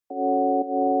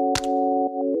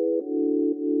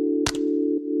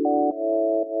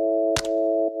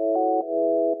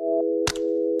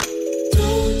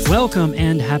Welcome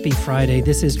and happy Friday.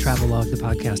 This is Travelogue, the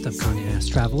podcast of Condé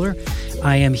Nast Traveler.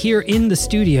 I am here in the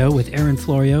studio with Erin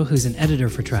Florio, who's an editor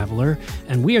for Traveler,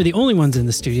 and we are the only ones in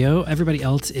the studio. Everybody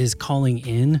else is calling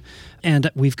in.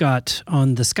 And we've got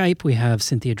on the Skype, we have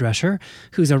Cynthia Drescher,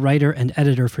 who's a writer and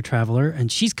editor for Traveler,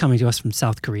 and she's coming to us from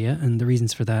South Korea, and the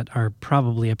reasons for that are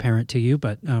probably apparent to you,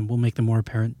 but we'll make them more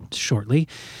apparent shortly.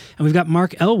 And we've got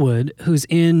Mark Elwood, who's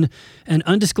in an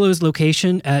undisclosed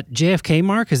location at JFK.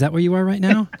 Mark, is that where you are right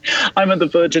now? I'm at the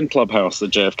Virgin Clubhouse at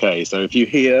JFK, so if you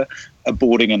hear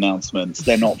boarding announcements,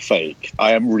 they're not fake.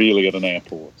 I am really at an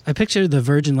airport. I picture the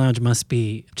Virgin Lounge must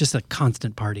be just a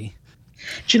constant party.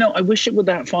 Do you know, I wish it were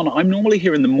that fun. I'm normally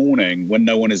here in the morning when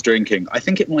no one is drinking. I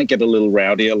think it might get a little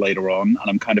rowdier later on, and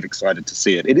I'm kind of excited to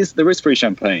see it. There is free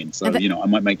champagne, so, I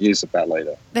might make use of that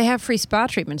later. They have free spa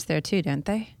treatments there too, don't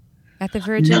they? At the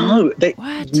Virgin? No,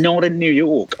 What? Not in New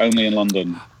York, only in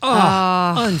London.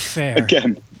 Oh, unfair.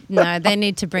 Again. No, they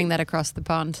need to bring that across the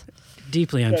pond.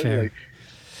 Deeply unfair.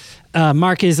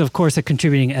 Mark is, of course, a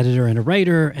contributing editor and a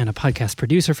writer and a podcast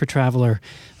producer for Traveler.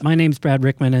 My name's Brad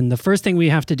Rickman, and the first thing we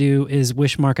have to do is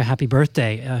wish Mark a happy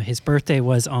birthday. His birthday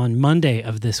was on Monday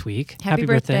of this week. Happy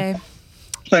birthday.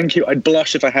 Thank you. I'd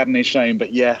blush if I had any shame,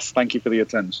 but yes, thank you for the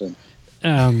attention.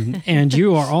 And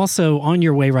you are also on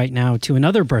your way right now to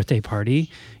another birthday party.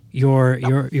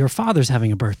 Your father's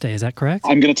having a birthday, is that correct?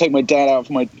 I'm going to take my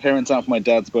parents out for my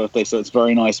dad's birthday, so it's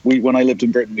very nice. When I lived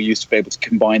in Britain, we used to be able to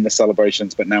combine the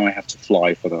celebrations, but now I have to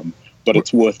fly for them. But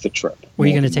it's worth the trip. Where are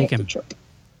you going to take him?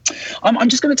 I'm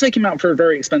just going to take him out for a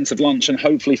very expensive lunch and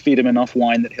hopefully feed him enough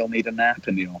wine that he'll need a nap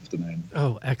in the afternoon.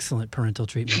 Oh, excellent parental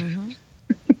treatment.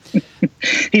 Mm-hmm.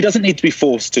 He doesn't need to be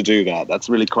forced to do that.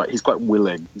 He's quite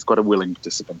willing. He's quite a willing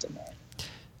participant in that.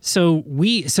 So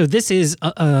this is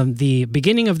the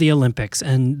beginning of the Olympics,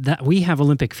 and that we have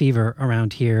Olympic fever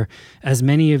around here, as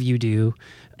many of you do.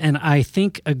 And I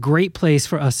think a great place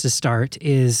for us to start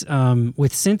is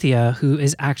with Cynthia, who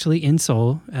is actually in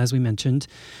Seoul, as we mentioned.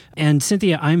 And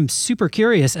Cynthia, I'm super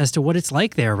curious as to what it's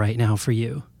like there right now for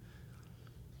you.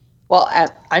 Well,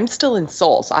 I'm still in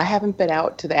Seoul, so I haven't been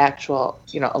out to the actual,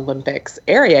 Olympics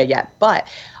area yet. But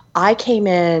I came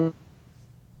in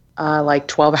like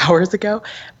 12 hours ago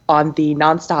on the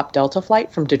nonstop Delta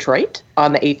flight from Detroit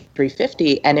on the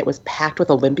A350, and it was packed with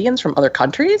Olympians from other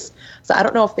countries. So I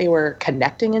don't know if they were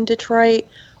connecting in Detroit,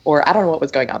 or I don't know what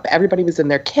was going on, but everybody was in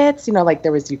their kits. Like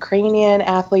there was Ukrainian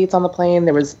athletes on the plane,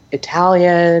 there was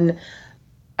Italian.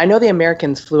 I know the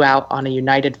Americans flew out on a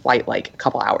United flight like a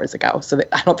couple hours ago, so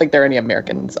I don't think there are any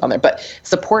Americans on there. But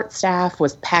support staff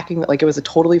was packing, like it was a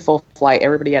totally full flight.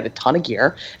 Everybody had a ton of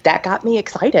gear. That got me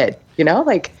excited,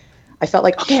 I felt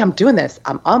like, okay, I'm doing this.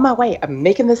 I'm on my way. I'm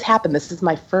making this happen. This is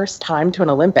my first time to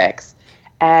an Olympics.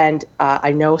 And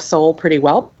I know Seoul pretty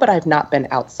well, but I've not been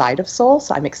outside of Seoul,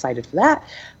 so I'm excited for that.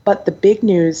 But the big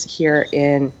news here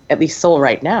in at least Seoul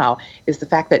right now is the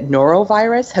fact that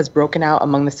norovirus has broken out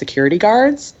among the security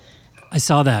guards. I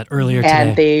saw that earlier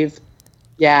today.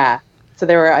 And so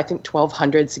there were, I think,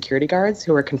 1,200 security guards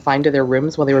who were confined to their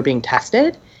rooms while they were being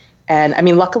tested. And I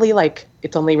mean, luckily,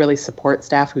 it's only really support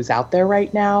staff who's out there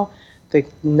right now.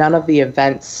 None of the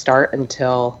events start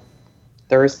until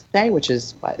Thursday, which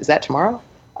is, is that tomorrow?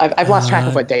 I've lost track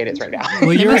of what day it is right now.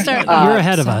 Well, you're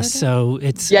ahead of us, so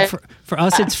it's for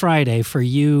us it's Friday. For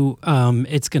you,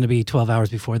 it's going to be 12 hours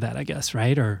before that, I guess,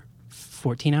 right? Or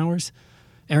 14 hours?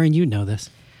 Erin, you know this.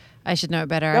 I should know it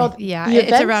better. Well,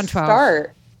 it's around 12.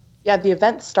 The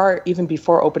events start even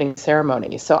before opening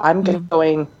ceremony. So I'm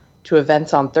going to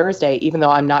events on Thursday, even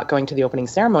though I'm not going to the opening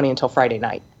ceremony until Friday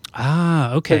night.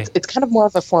 Ah, okay. It's kind of more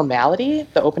of a formality,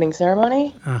 the opening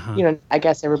ceremony. Uh-huh. I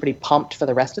guess everybody pumped for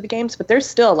the rest of the games, but there's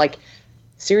still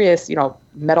serious,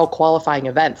 medal qualifying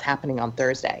events happening on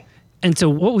Thursday. And so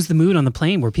what was the mood on the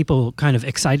plane? Were people kind of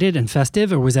excited and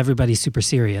festive, or was everybody super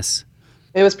serious?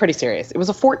 It was pretty serious. It was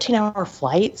a 14-hour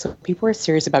flight, so people were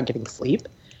serious about getting sleep.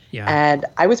 Yeah. And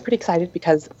I was pretty excited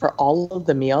because for all of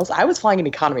the meals, I was flying in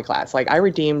economy class. I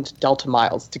redeemed Delta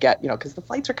miles to get, because the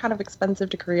flights are kind of expensive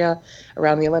to Korea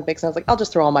around the Olympics. And I was like, I'll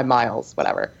just throw all my miles,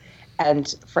 whatever.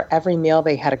 And for every meal,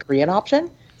 they had a Korean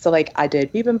option. So I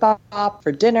did bibimbap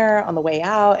for dinner on the way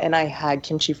out, and I had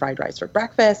kimchi fried rice for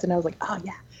breakfast. And I was like, oh,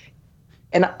 yeah.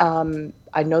 And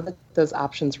I know that those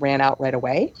options ran out right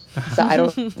away. So I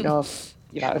don't know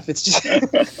if it's just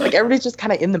everybody's just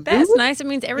kind of in the mood. That's nice. It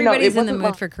means everybody's in the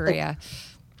mood for Korea.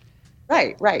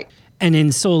 Right. And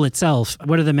in Seoul itself,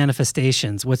 what are the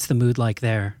manifestations? What's the mood like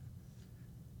there?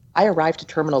 I arrived at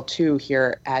Terminal 2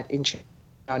 here at Incheon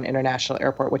International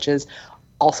Airport, which has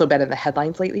also been in the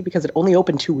headlines lately because it only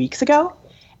opened 2 weeks ago.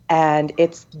 And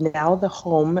it's now the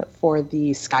home for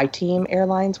the SkyTeam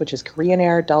Airlines, which is Korean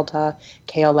Air, Delta,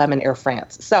 KLM, and Air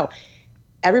France. So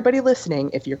everybody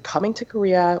listening, if you're coming to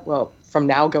Korea, well, from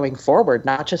now going forward,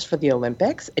 not just for the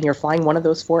Olympics, and you're flying one of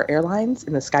those 4 airlines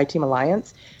in the SkyTeam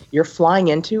Alliance, you're flying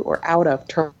into or out of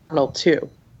Terminal 2,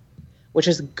 which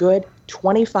is a good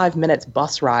 25 minutes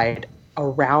bus ride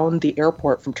around the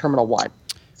airport from Terminal 1.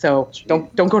 So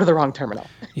don't go to the wrong terminal.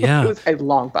 Yeah. It was a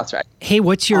long bus ride. Hey,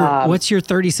 what's your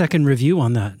 30-second review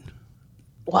on that?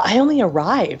 Well, I only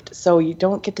arrived, so you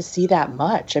don't get to see that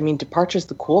much. I mean, departure's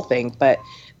the cool thing, but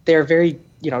they're very,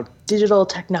 digital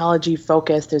technology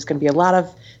focused. There's going to be a lot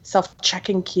of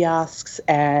self-checking kiosks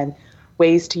and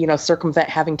ways to, circumvent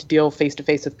having to deal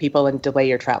face-to-face with people and delay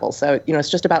your travel. So,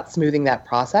 it's just about smoothing that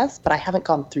process, but I haven't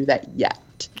gone through that yet.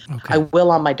 Okay. I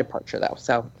will on my departure, though,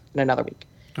 so in another week.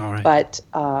 All right. But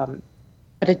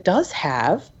it does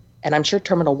have, and I'm sure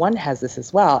Terminal 1 has this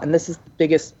as well, and this is the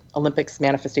biggest Olympics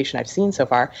manifestation I've seen so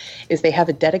far, is they have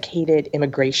a dedicated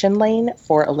immigration lane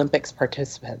for Olympics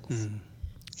participants.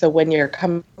 So when you're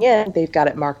coming in, they've got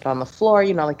it marked on the floor,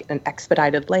 like an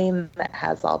expedited lane that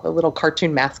has all the little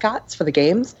cartoon mascots for the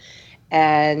games.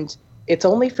 And it's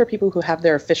only for people who have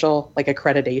their official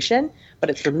accreditation, but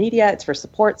it's for media, it's for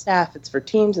support staff, it's for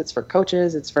teams, it's for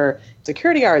coaches, it's for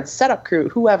security guards, setup crew,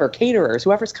 whoever, caterers,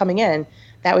 whoever's coming in.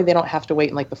 That way they don't have to wait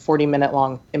in the 40-minute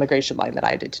long immigration line that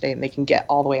I did today, and they can get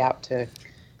all the way out to,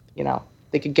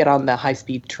 they could get on the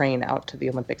high-speed train out to the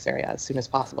Olympics area as soon as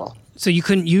possible. So you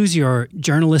couldn't use your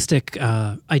journalistic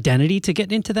identity to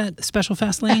get into that special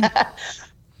fast lane?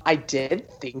 I did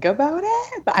think about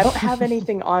it, but I don't have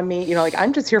anything on me.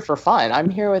 I'm just here for fun.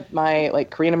 I'm here with my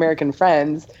Korean American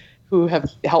friends who have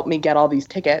helped me get all these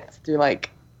tickets through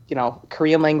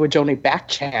Korean language only back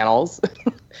channels.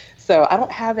 So I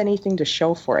don't have anything to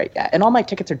show for it yet. And all my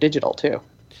tickets are digital too.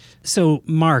 So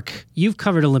Mark, you've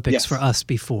covered Olympics Yes. for us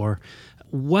before.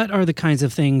 What are the kinds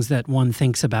of things that one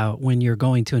thinks about when you're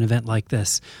going to an event like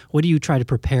this? What do you try to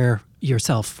prepare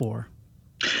yourself for?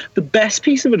 The best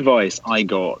piece of advice I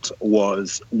got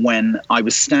was when I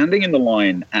was standing in the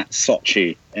line at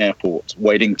Sochi airport,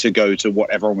 waiting to go to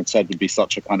what everyone would say would be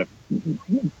such a kind of,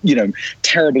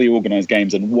 terribly organized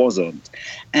games, and wasn't.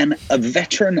 And a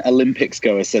veteran Olympics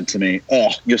goer said to me,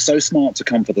 "Oh, you're so smart to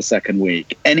come for the second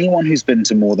week. Anyone who's been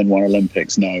to more than one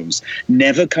Olympics knows,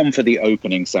 never come for the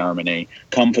opening ceremony,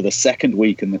 come for the second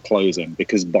week and the closing,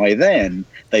 because by then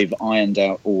they've ironed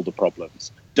out all the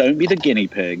problems. Don't be the guinea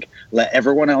pig. Let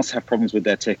everyone else have problems with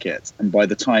their tickets. And by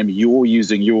the time you're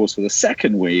using yours for the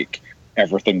second week,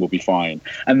 everything will be fine."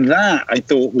 And that, I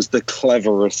thought, was the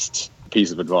cleverest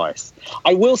piece of advice.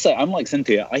 I will say, I'm like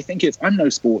Cynthia. I'm no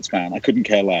sports fan. I couldn't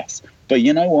care less. But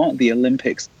you know what? The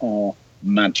Olympics are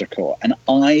magical. And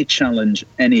I challenge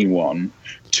anyone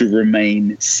to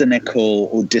remain cynical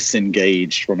or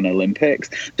disengaged from an Olympics.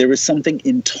 There is something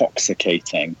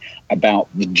intoxicating about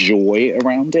the joy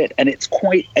around it, and it's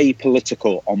quite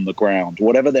apolitical on the ground,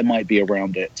 whatever there might be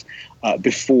around it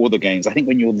before the games. I think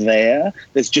when you're there,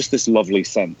 there's just this lovely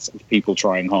sense of people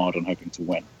trying hard and hoping to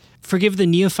win. Forgive the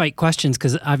neophyte questions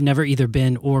because I've never either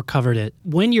been or covered it.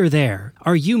 When you're there,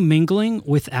 are you mingling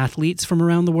with athletes from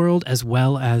around the world as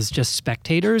well as just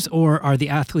spectators, or are the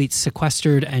athletes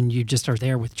sequestered and you just are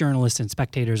there with journalists and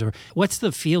spectators, or what's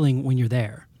the feeling when you're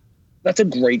there? That's a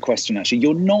great question, actually.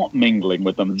 You're not mingling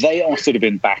with them. They are sort of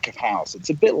in back of house.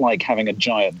 It's a bit like having a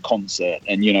giant concert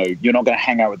and, you're not going to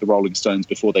hang out with the Rolling Stones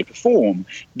before they perform.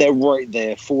 They're right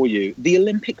there for you. The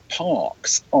Olympic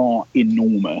parks are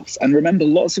enormous. And remember,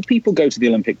 lots of people go to the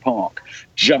Olympic Park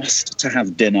just to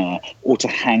have dinner or to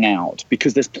hang out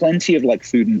because there's plenty of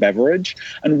food and beverage.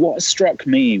 And what struck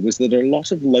me was that a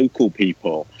lot of local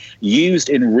people used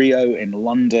in Rio, in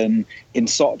London, in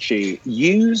Sochi,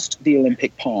 used the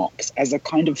Olympic parks as a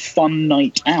kind of fun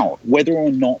night out, whether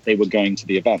or not they were going to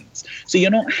the events. So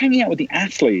you're not hanging out with the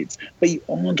athletes, but you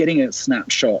are getting a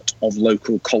snapshot of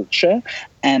local culture.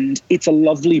 And it's a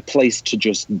lovely place to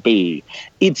just be.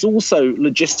 It's also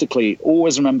logistically,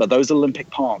 always remember, those Olympic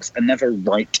parks are never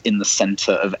right in the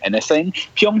center of anything.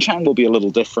 Pyeongchang will be a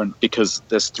little different because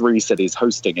there's 3 cities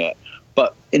hosting it.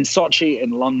 But in Sochi,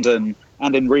 in London,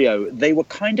 and in Rio, they were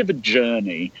kind of a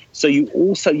journey. So you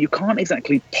can't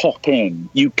exactly pop in.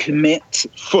 You commit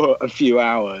for a few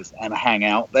hours and hang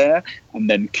out there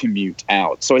and then commute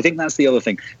out. So I think that's the other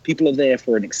thing. People are there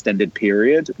for an extended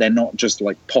period. They're not just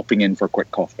popping in for a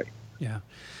quick coffee. Yeah.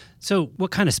 So what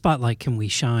kind of spotlight can we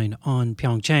shine on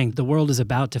Pyeongchang? The world is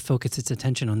about to focus its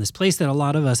attention on this place that a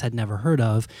lot of us had never heard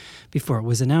of before it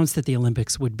was announced that the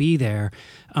Olympics would be there.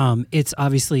 It's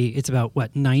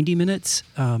about, 90 minutes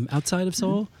outside of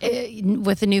Seoul?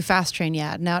 With the new fast train,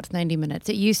 yeah. Now it's 90 minutes.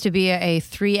 It used to be a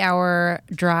 3-hour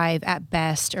drive at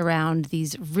best around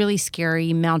these really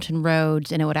scary mountain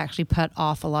roads, and it would actually put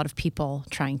off a lot of people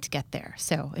trying to get there.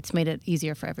 So it's made it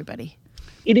easier for everybody.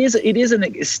 It is an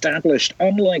established,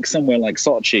 unlike somewhere like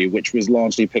Sochi, which was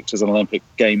largely picked as an Olympic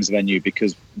Games venue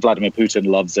because Vladimir Putin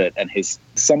loves it and his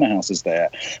summer house is there.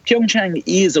 Pyeongchang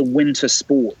is a winter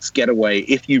sports getaway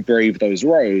if you brave those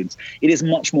roads. It is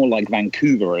much more like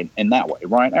Vancouver in that way,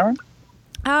 right, Aaron?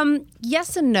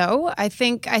 Yes and no. I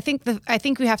think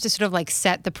we have to sort of like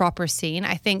set the proper scene.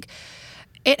 I think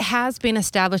it has been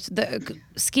established. The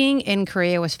skiing in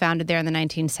Korea was founded there in the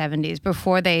 1970s.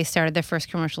 Before they started their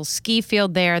first commercial ski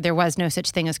field there was no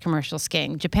such thing as commercial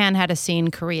skiing. Japan had a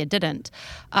scene, Korea didn't.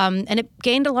 And it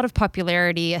gained a lot of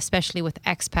popularity, especially with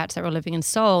expats that were living in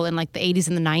Seoul in like the 80s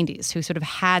and the 90s, who sort of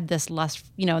had this lust,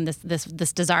 and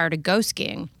this desire to go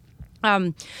skiing.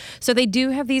 So they do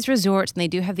have these resorts and they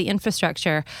do have the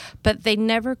infrastructure, but they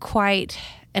never quite.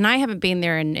 And I haven't been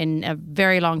there in a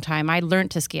very long time. I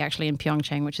learned to ski actually in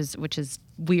Pyeongchang, which is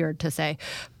weird to say,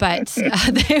 but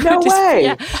no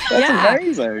way. That's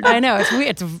amazing. I know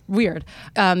it's weird.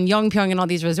 Yongpyong and all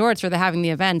these resorts where they're having the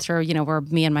events, or where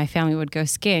me and my family would go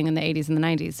skiing in the 80s and the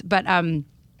 90s. But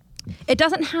it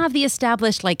doesn't have the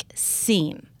established like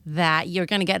scene that you're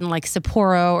going to get in like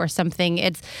Sapporo or something.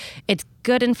 It's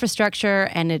good infrastructure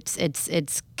and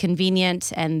it's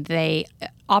convenient and they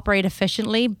operate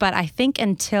efficiently. But I think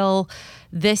until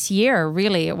this year,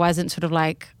 really, it wasn't sort of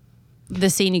like the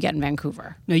scene you get in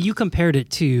Vancouver. Now, you compared it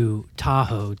to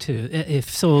Tahoe, if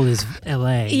Seoul is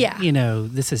LA,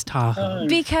 this is Tahoe.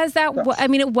 Because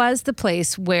it was the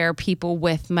place where people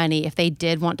with money, if they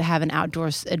did want to have an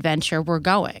outdoors adventure, were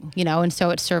going, and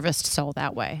so it serviced Seoul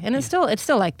that way. And it's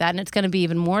still like that, and it's going to be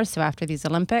even more so after these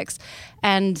Olympics.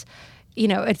 And,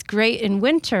 it's great in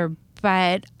winter,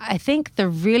 but I think the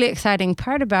really exciting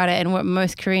part about it and what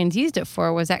most Koreans used it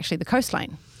for was actually the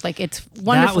coastline. Like, it's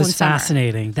wonderful. That was in summer.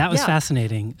 fascinating. That was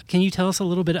fascinating. Can you tell us a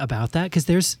little bit about that? Because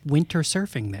there's winter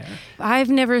surfing there. I've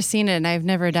never seen it and I've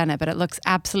never done it, but it looks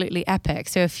absolutely epic.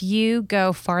 So if you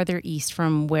go farther east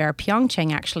from where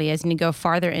Pyeongchang actually is and you go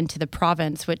farther into the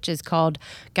province, which is called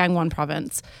Gangwon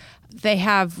Province, they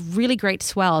have really great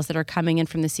swells that are coming in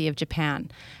from the Sea of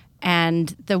Japan.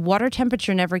 And the water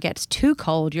temperature never gets too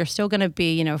cold. You're still going to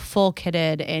be, full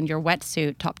kitted in your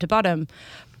wetsuit top to bottom.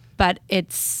 But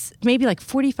it's maybe like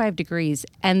 45 degrees,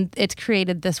 and it's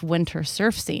created this winter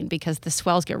surf scene because the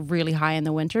swells get really high in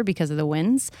the winter because of the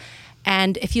winds.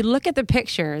 And if you look at the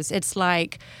pictures, it's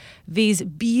like these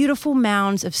beautiful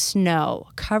mounds of snow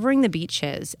covering the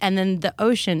beaches, and then the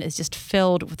ocean is just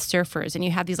filled with surfers, and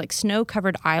you have these like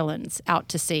snow-covered islands out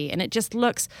to sea, and it just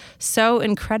looks so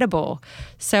incredible.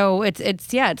 So it's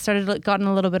gotten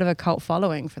a little bit of a cult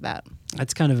following for that.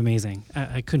 That's kind of amazing.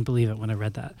 I couldn't believe it when I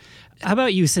read that. How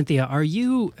about you, Cynthia?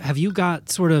 Have you got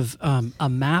sort of a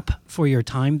map for your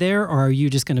time there, or are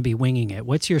you just going to be winging it?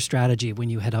 What's your strategy when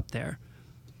you head up there?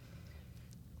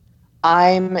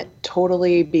 I'm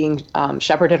totally being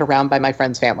shepherded around by my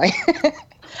friend's family.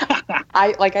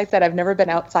 Like I said, I've never been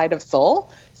outside of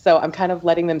Seoul, so I'm kind of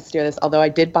letting them steer this. Although I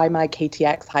did buy my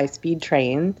KTX high-speed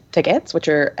train tickets, which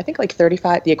are I think like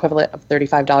the equivalent of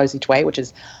 $35 each way, which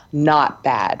is not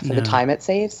bad for the time it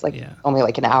saves. Only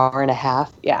like an hour and a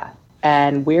half. Yeah,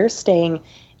 and we're staying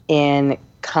in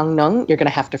Gangneung. You're gonna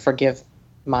have to forgive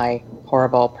my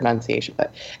horrible pronunciation,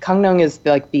 but Gangneung is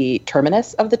like the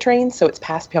terminus of the train, so it's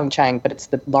past Pyeongchang, but it's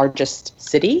the largest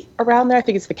city around there. I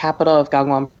think it's the capital of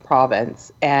Gangwon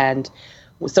Province, and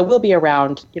so we'll be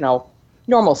around,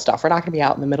 normal stuff. We're not going to be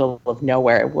out in the middle of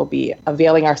nowhere. We'll be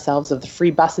availing ourselves of the free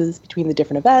buses between the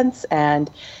different events, and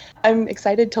I'm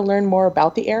excited to learn more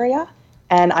about the area.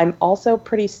 And I'm also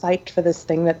pretty psyched for this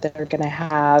thing that they're going to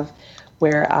have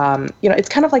where, it's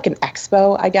kind of like an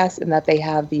expo, I guess, in that they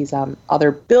have these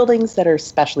other buildings that are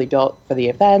specially built for the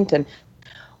event. And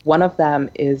one of them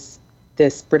is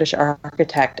this British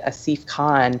architect, Asif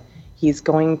Khan. He's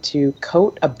going to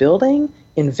coat a building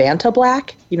in Vanta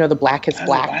black. The black is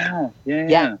black. Wow.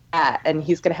 Yeah. And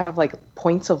he's going to have like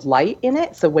points of light in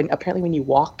it. So when you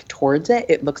walk towards it,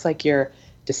 it looks like you're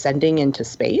descending into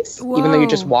space, even though you're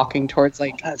just walking towards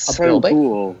like That's a building.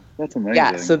 Cool. That's amazing.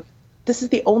 Yeah. So this is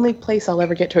the only place I'll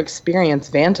ever get to experience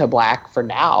Vanta black for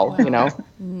now,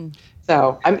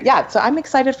 So I'm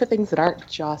excited for things that aren't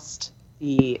just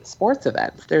the sports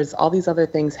events. There's all these other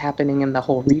things happening in the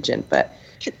whole region, but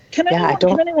Can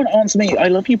anyone answer me? I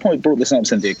love you brought this up,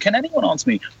 Cynthia. Can anyone answer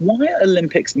me why are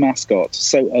Olympics mascots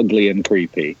so ugly and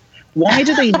creepy? Why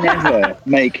do they never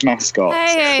make mascots?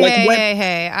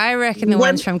 Hey. I reckon the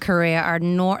ones from Korea are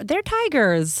they're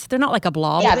tigers. They're not like a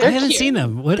blob. Yeah, I haven't seen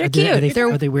them. They're cute.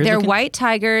 Are they weird? They're looking? white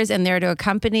tigers, and they're to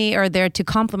accompany, or they're to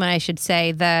complement, I should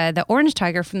say, the orange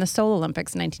tiger from the Seoul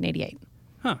Olympics in 1988.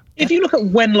 Huh. If you look at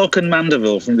Wenlock and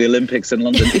Mandeville from the Olympics in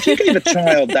London, if you gave a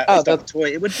child that stuffed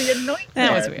toy, it would be a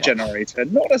nightmare generator,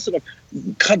 not a sort of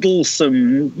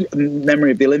cuddlesome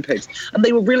memory of the Olympics. And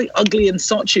they were really ugly in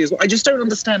Sochi as well. I just don't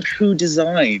understand who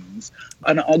designs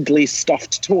an ugly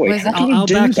stuffed toy. How can you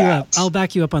do that? I'll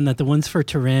back you up on that. The ones for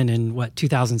Turin in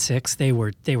 2006, they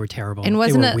were terrible. And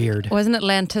they were weird. Wasn't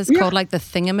Atlantis called like the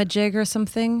Thingamajig or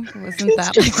something? Wasn't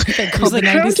that like what they called the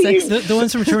 96? The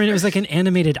ones from Turin, it was like an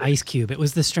animated ice cube. It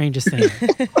was the strangest thing.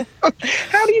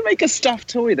 How do you make a stuffed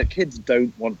toy that kids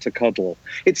don't want to cuddle?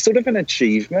 It's sort of an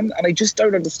achievement, and I just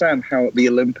don't understand how at the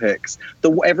Olympics,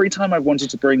 every time I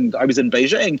wanted to I was in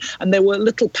Beijing, and there were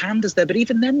little pandas there, but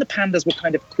even then the pandas were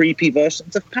kind of creepy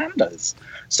versions of pandas.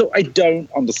 So I don't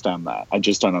understand that. I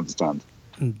just don't understand.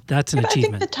 That's an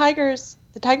achievement. I think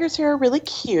the tigers here are really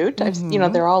cute.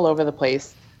 Mm-hmm. They're all over the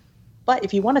place. But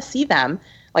if you want to see them,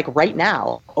 like right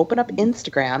now, open up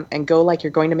Instagram and go like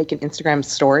you're going to make an Instagram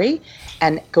story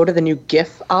and go to the new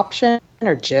GIF option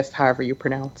or GIF, however you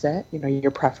pronounce it,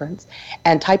 your preference,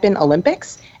 and type in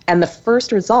Olympics. And the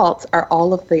first results are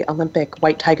all of the Olympic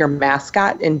white tiger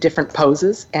mascot in different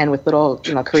poses and with little,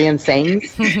 Korean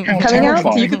sayings coming out. So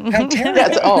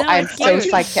I'm so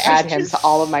psyched to add him to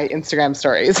all of my Instagram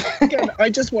stories. Again,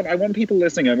 I want people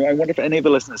listening. I wonder if any of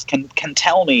the listeners can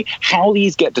tell me how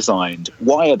these get designed.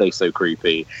 Why are they so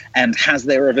creepy? And has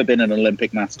there ever been an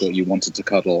Olympic mascot you wanted to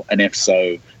cuddle? And if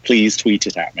so, please tweet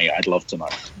it at me. I'd love to know.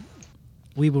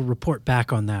 We will report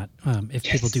back on that if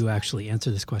people do actually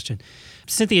answer this question.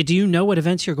 Cynthia, do you know what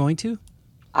events you're going to?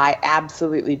 I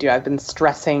absolutely do. I've been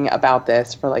stressing about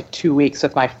this for like 2 weeks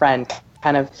with my friend,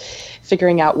 kind of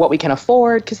figuring out what we can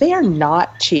afford because they are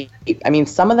not cheap. I mean,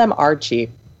 some of them are cheap,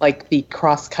 like the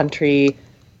cross country.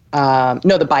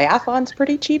 The biathlon's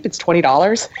pretty cheap. It's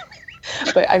 $20.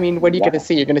 But I mean, what are you going to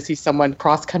see? You're going to see someone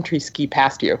cross country ski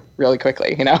past you really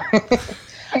quickly,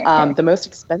 The most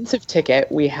expensive ticket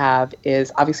we have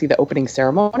is obviously the opening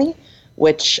ceremony,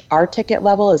 which our ticket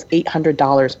level is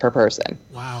 $800 per person.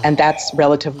 Wow. And that's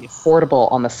relatively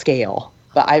affordable on the scale.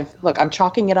 But I'm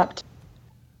chalking it up to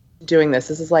doing this.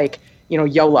 This is like,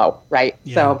 YOLO, right?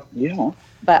 Yeah. So, yeah.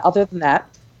 But other than that,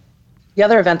 the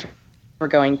other events we're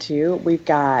going to, we've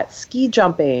got ski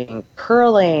jumping,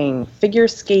 curling, figure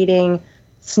skating,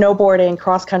 snowboarding,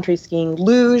 cross-country skiing,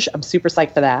 luge. I'm super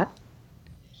psyched for that.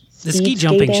 The ski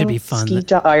jumping should be fun.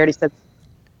 I already said,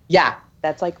 yeah,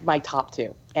 that's like my top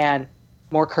two. And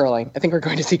more curling. I think we're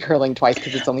going to see curling twice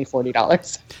because it's only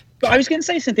 $40. But I was going to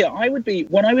say, Cynthia,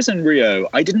 when I was in Rio,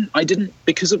 I didn't,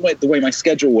 because of the way my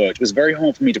schedule worked, it was very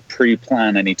hard for me to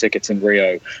pre-plan any tickets in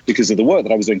Rio because of the work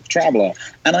that I was doing for Traveller.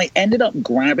 And I ended up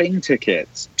grabbing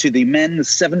tickets to the men's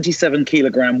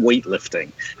 77-kilogram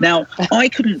weightlifting. Now, I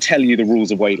couldn't tell you the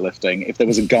rules of weightlifting if there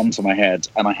was a gun to my head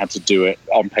and I had to do it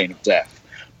on pain of death.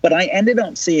 But I ended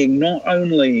up seeing not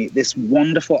only this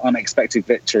wonderful unexpected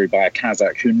victory by a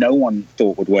Kazakh who no one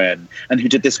thought would win and who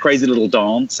did this crazy little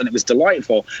dance, and it was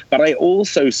delightful, but I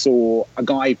also saw a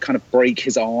guy kind of break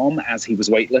his arm as he was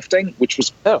weightlifting, which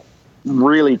was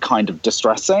really kind of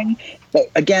distressing, but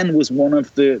again was one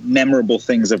of the memorable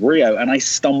things of Rio, and I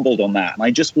stumbled on that.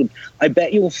 And I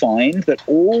bet you'll find that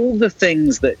all the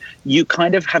things that you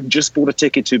kind of have just bought a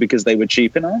ticket to because they were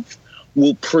cheap enough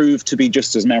will prove to be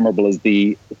just as memorable as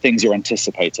the things you're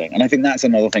anticipating. And I think that's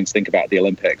another thing to think about at the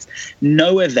Olympics.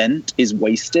 No event is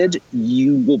wasted.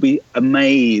 You will be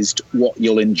amazed what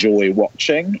you'll enjoy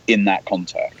watching in that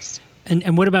context.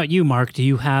 And what about you, Mark? Do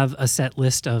you have a set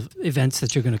list of events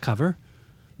that you're going to cover?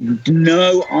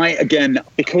 No,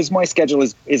 because my schedule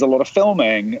is a lot of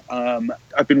filming,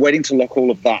 I've been waiting to lock all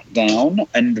of that down,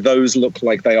 and those look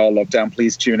like they are locked down.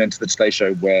 Please tune into the Today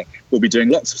Show where we'll be doing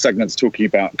lots of segments talking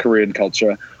about Korean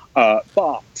culture.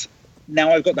 But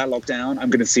now I've got that locked down, I'm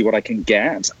going to see what I can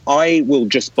get. I will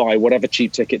just buy whatever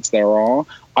cheap tickets there are.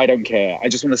 I don't care. I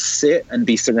just want to sit and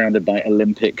be surrounded by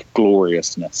Olympic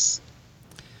gloriousness.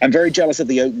 I'm very jealous of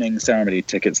the opening ceremony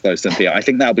tickets, though, Cynthia. I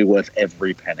think that'll be worth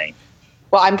every penny.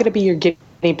 Well, I'm going to be your guinea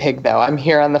pig, though. I'm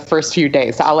here on the first few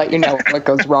days, so I'll let you know what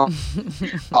goes wrong.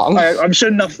 I'm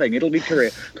sure nothing. It'll be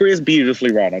Korea. Korea's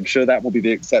beautifully run. I'm sure that will be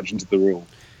the exception to the rule.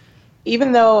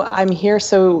 Even though I'm here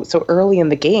so early in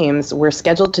the games, we're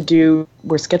scheduled to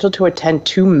attend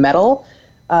 2 medal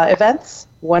events.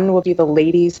 One will be the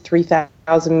ladies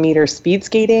 3,000 meter speed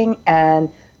skating,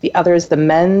 and the other is the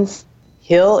men's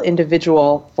hill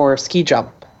individual for ski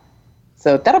jump.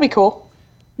 So that'll be cool.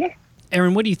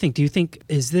 Erin, what do you think? Do you think,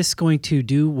 is this going to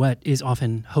do what is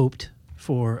often hoped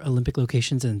for Olympic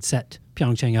locations and set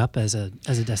Pyeongchang up as a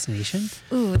destination?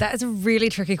 Ooh, that is a really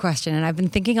tricky question. And I've been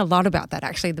thinking a lot about that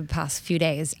actually the past few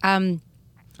days.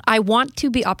 I want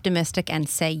to be optimistic and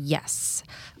say yes.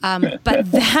 But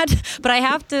I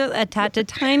have to attach a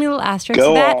tiny little asterisk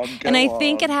to that. And I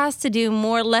think it has to do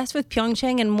less with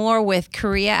Pyeongchang and more with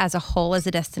Korea as a whole as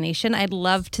a destination. I'd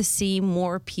love to see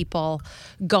more people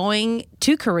going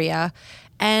to Korea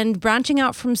and branching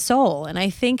out from Seoul. And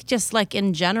I think just like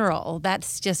in general,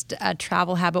 that's just a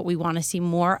travel habit we want to see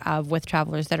more of with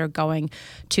travelers that are going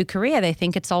to Korea. They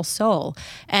think it's all Seoul.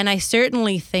 And I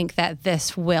certainly think that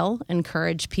this will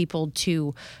encourage people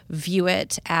to view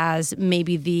it as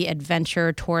maybe the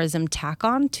adventure tourism tack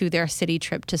on to their city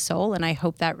trip to Seoul. And I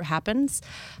hope that happens.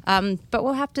 But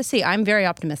we'll have to see. I'm very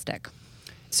optimistic.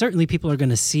 Certainly people are going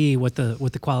to see what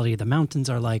the quality of the mountains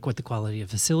are like, what the quality of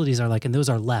facilities are like, and those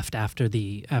are left after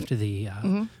the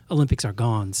Olympics are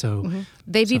gone. So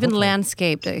they've even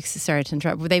landscaped, sorry to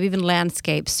interrupt, they've even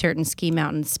landscaped certain ski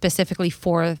mountains specifically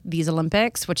for these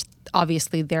Olympics, which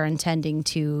obviously they're intending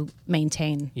to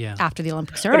maintain after the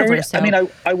Olympics are over. I mean,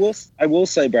 I will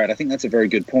say, Brad, I think that's a very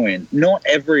good point. Not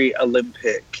every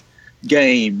Olympic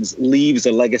Games leaves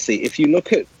a legacy. If you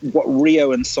look at what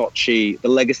Rio and Sochi, the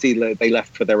legacy they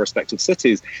left for their respective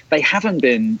cities, they haven't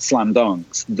been slam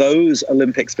dunks. Those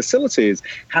Olympics facilities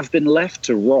have been left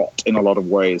to rot in a lot of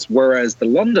ways, whereas the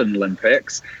London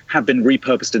Olympics have been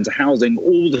repurposed into housing,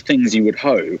 all the things you would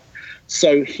hope.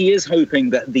 So he is hoping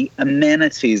that the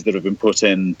amenities that have been put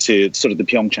into sort of the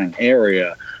Pyeongchang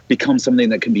area become something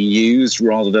that can be used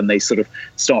rather than they sort of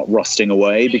start rusting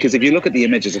away. Because if you look at the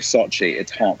images of Sochi,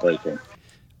 it's heartbreaking.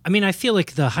 I mean, I feel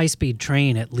like the high-speed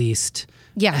train at least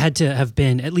had to have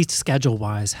been, at least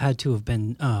schedule-wise, had to have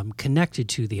been connected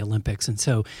to the Olympics. And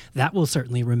so that will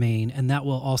certainly remain, and that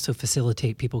will also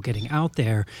facilitate people getting out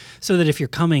there so that if you're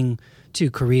coming to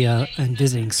Korea and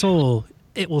visiting Seoul,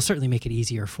 it will certainly make it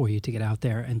easier for you to get out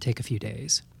there and take a few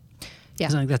days. Yeah.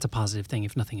 I think that's a positive thing,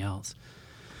 if nothing else.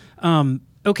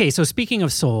 Okay, so speaking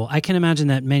of Seoul, I can imagine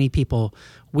that many people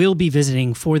will be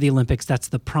visiting for the Olympics. That's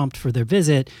the prompt for their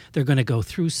visit. They're going to go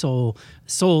through Seoul.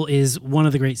 Seoul is one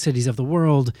of the great cities of the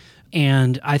world,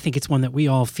 and I think it's one that we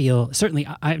all feel, certainly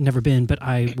I've never been, but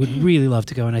I would really love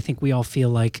to go, and I think we all feel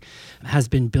like has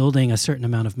been building a certain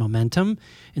amount of momentum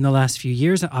in the last few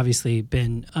years. Obviously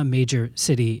been a major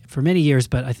city for many years,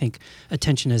 but I think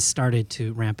attention has started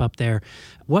to ramp up there.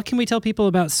 What can we tell people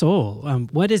about Seoul?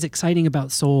 What is exciting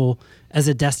about Seoul as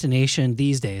a destination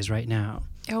these days right now?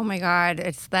 Oh my God,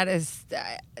 that is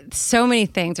so many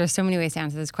things. There's so many ways to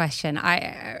answer this question.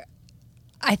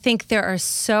 I think there are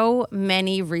so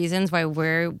many reasons why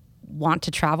we want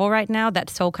to travel right now that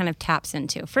Seoul kind of taps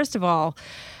into. First of all,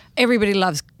 everybody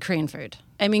loves Korean food.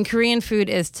 I mean, Korean food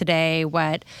is today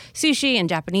what sushi and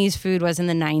Japanese food was in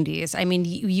the 90s. I mean,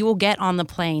 you will get on the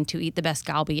plane to eat the best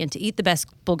galbi and to eat the best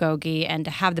bulgogi and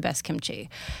to have the best kimchi.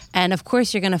 And of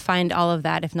course, you're going to find all of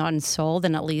that, if not in Seoul,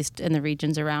 then at least in the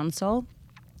regions around Seoul.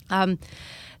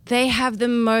 They have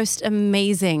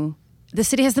the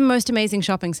city has the most amazing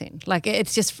shopping scene. Like,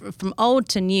 it's just from old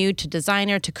to new to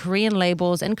designer to Korean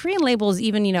labels. And Korean labels,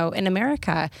 even, in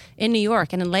America, in New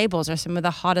York, and in labels are some of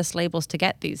the hottest labels to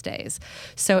get these days.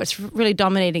 So it's really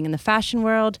dominating in the fashion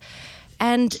world.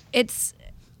 And it's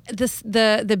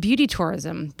the beauty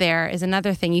tourism there is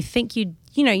another thing. You think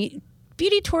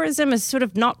beauty tourism is sort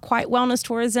of not quite wellness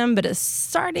tourism, but it's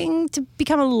starting to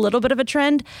become a little bit of a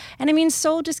trend. And I mean,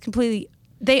 Seoul just completely...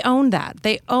 They own that.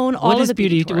 They own all of the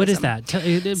beauty tourism. What is that?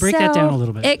 Break that down a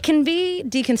little bit. It can be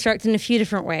deconstructed in a few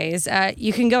different ways.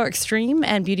 You can go extreme,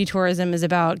 and beauty tourism is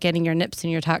about getting your nips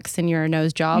and your tucks and your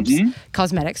nose jobs,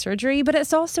 cosmetic surgery. But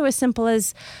it's also as simple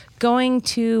as going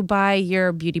to buy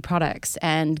your beauty products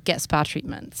and get spa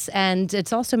treatments. And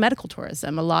it's also medical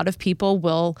tourism. A lot of people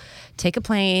will take a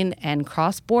plane and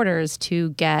cross borders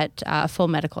to get a full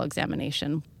medical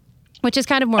examination, which is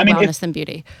kind of more wellness than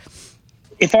beauty.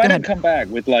 If I don't come back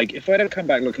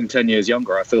looking 10 years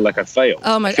younger, I feel like I've failed.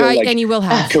 Oh my God, and you will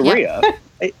have. Korea,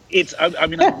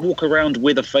 I walk around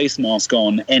with a face mask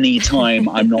on any time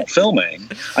I'm not filming.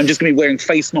 I'm just going to be wearing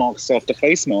face masks after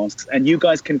face masks, and you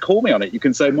guys can call me on it. You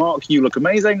can say, Mark, you look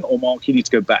amazing, or Mark, you need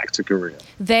to go back to Korea.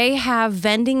 They have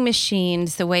vending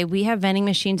machines the way we have vending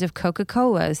machines of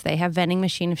Coca-Colas. They have vending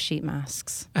machine of sheet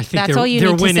masks. I think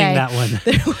they're winning that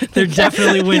one. They're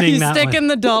definitely winning that one. You stick in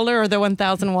the dollar or the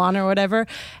 1,000 won or whatever,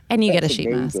 and you get a sheet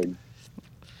mask.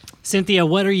 Cynthia,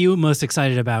 what are you most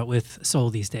excited about with Seoul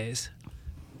these days?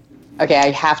 Okay, I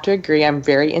have to agree. I'm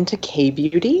very into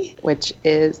K-beauty, which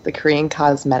is the Korean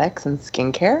cosmetics and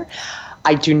skincare.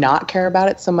 I do not care about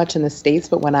it so much in the States,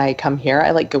 but when I come here,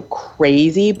 I go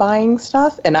crazy buying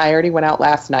stuff. And I already went out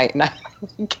last night and I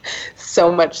have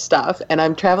so much stuff. And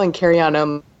I'm traveling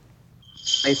carry-on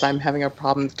place. I'm having a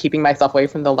problem keeping myself away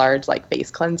from the large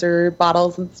face cleanser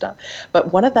bottles and stuff.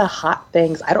 But one of the hot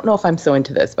things, I don't know if I'm so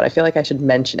into this, but I feel like I should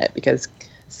mention it because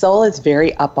Seoul is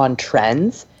very up on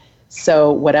trends.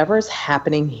 So whatever's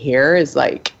happening here is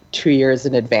 2 years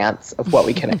in advance of what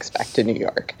we can expect in New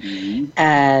York.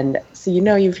 And so,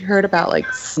 you've heard about the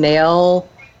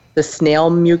snail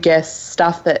mucus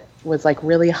stuff that was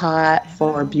really hot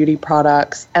for beauty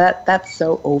products. And that's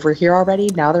so over here already.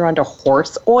 Now they're onto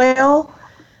horse oil,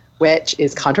 which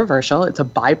is controversial. It's a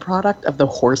byproduct of the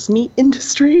horse meat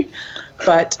industry,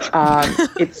 but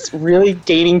it's really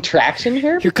gaining traction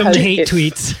here. Here come the hate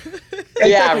tweets.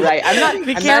 Yeah, right. I'm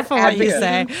Be careful what you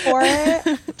say. For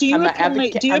it. Do you apply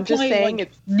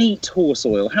it's neat horse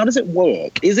oil? How does it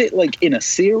work? Is it in a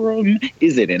serum?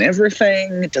 Is it in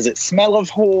everything? Does it smell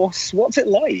of horse? What's it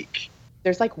like?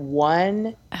 There's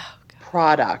one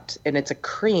product, and it's a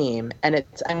cream, and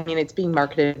it's being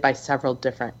marketed by several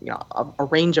different, a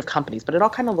range of companies, but it all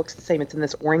kind of looks the same. It's in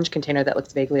this orange container that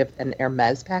looks vaguely of an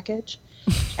Hermes package,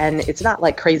 and it's not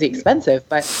crazy expensive,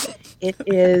 but it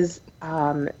is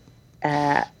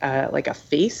a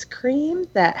face cream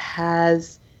that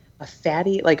has a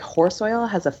fatty, horse oil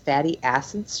has a fatty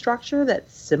acid structure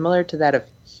that's similar to that of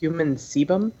human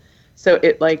sebum. So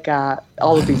it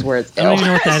all of these words. I don't even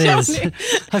know what that is.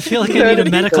 I feel like I need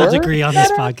a medical degree on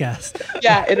this podcast.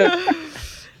 Yeah, it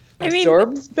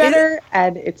absorbs better,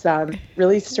 and it's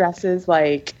really stresses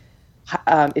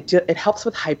it helps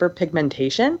with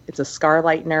hyperpigmentation. It's a scar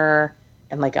lightener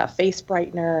and a face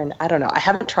brightener, and I don't know. I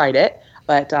haven't tried it,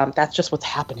 but that's just what's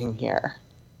happening here.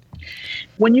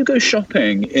 When you go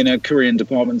shopping in a Korean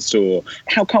department store,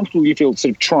 how comfortable you feel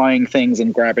sort of trying things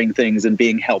and grabbing things and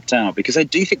being helped out? Because I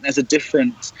do think there's a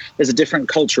different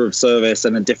culture of service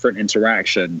and a different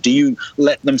interaction. Do you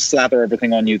let them slather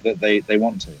everything on you that they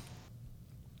want to?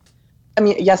 I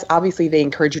mean, yes, obviously they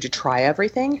encourage you to try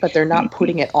everything, but they're not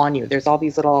putting it on you. There's all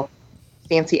these little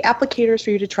fancy applicators for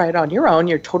you to try it on your own.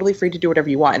 You're totally free to do whatever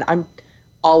you want. And I'm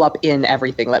all up in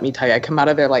everything, let me tell you. I come out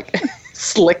of there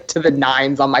slick to the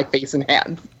nines on my face and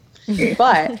hands.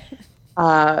 But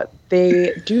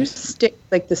they do stick,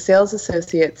 the sales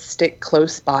associates stick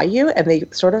close by you, and they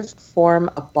sort of form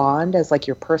a bond as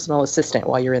your personal assistant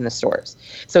while you're in the stores.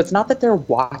 So it's not that they're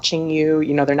watching you,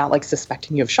 they're not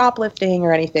suspecting you of shoplifting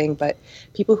or anything, but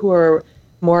people who are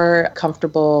more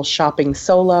comfortable shopping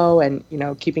solo and,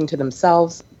 keeping to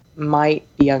themselves might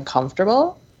be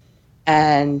uncomfortable.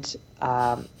 And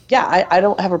I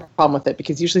don't have a problem with it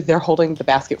because usually they're holding the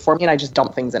basket for me and I just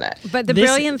dump things in it. But the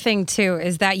brilliant thing too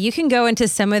is that you can go into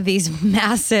some of these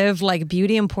massive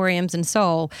beauty emporiums in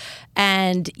Seoul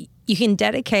and you can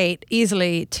dedicate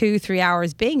easily 2-3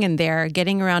 hours being in there,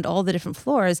 getting around all the different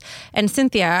floors. And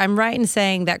Cynthia, I'm right in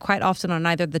saying that quite often on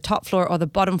either the top floor or the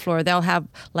bottom floor, they'll have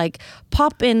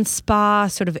pop-in spa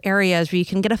sort of areas where you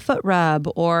can get a foot rub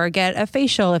or get a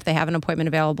facial if they have an appointment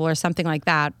available or something like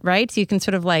that, right? So you can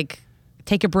sort of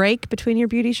take a break between your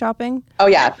beauty shopping? Oh,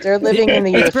 yeah. They're living in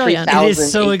the year 3000. It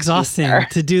is so exhausting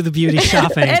to do the beauty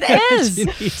shopping. It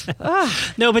is.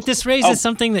 No, but this raises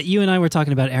something that you and I were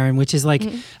talking about, Erin, which is I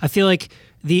feel like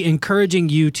the encouraging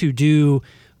you to do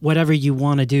whatever you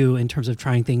want to do in terms of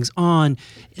trying things on.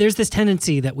 There's this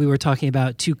tendency that we were talking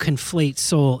about to conflate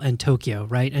Seoul and Tokyo,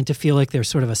 right? And to feel like there's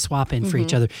sort of a swap in for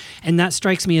each other. And that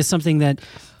strikes me as something that,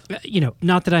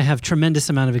 not that I have tremendous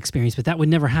amount of experience, but that would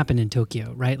never happen in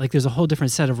Tokyo, right? There's a whole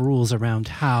different set of rules around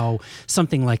how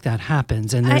something like that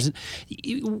happens. And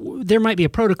there might be a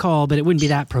protocol, but it wouldn't be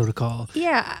that protocol.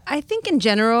 Yeah, I think in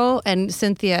general, and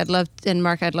Cynthia, and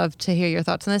Mark, I'd love to hear your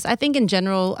thoughts on this. I think in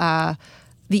general,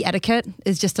 the etiquette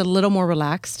is just a little more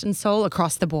relaxed in Seoul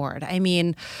across the board. I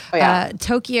mean,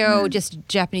 Tokyo, just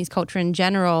Japanese culture in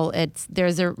general,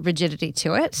 there's a rigidity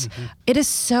to it. Mm-hmm. It is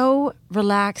so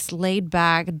relaxed, laid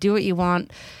back, do what you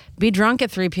want, be drunk at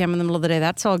 3 p.m. in the middle of the day.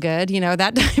 That's all good.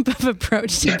 That type of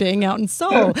approach to being out in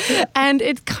Seoul. And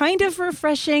it's kind of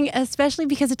refreshing, especially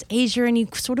because it's Asia and you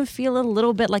sort of feel a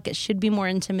little bit like it should be more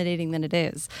intimidating than it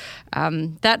is.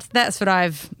 That's what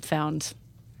I've found.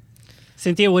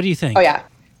 Cynthia, what do you think? Oh, yeah.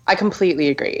 I completely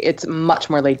agree. It's much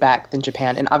more laid back than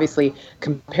Japan. And obviously,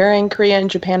 comparing Korea and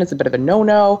Japan is a bit of a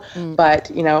no-no.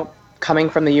 But, coming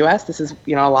from the US. This is,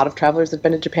 a lot of travelers have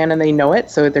been to Japan and they know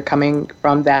it, so they're coming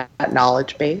from that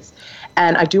knowledge base.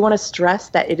 And I do want to stress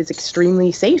that it is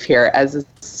extremely safe here as a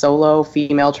solo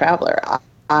female traveler.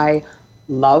 I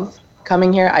love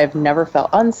coming here. I have never felt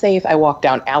unsafe. I walk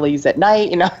down alleys at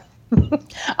night,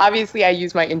 Obviously, I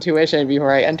use my intuition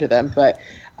before I enter them, but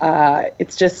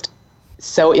it's just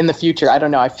so in the future. I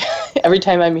don't know. Every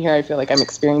time I'm here, I feel like I'm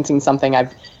experiencing something I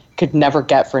could never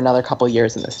get for another couple of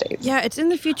years in the States. Yeah, it's in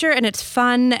the future and it's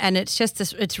fun and it's just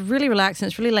it's really relaxed and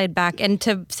it's really laid back. And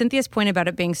to Cynthia's point about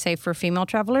it being safe for female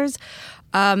travelers,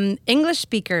 English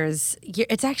speakers,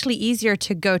 it's actually easier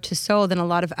to go to Seoul than a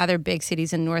lot of other big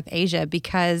cities in North Asia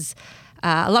because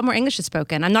a lot more English is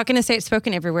spoken. I'm not going to say it's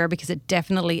spoken everywhere because it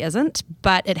definitely isn't,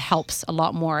 but it helps a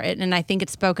lot more. And I think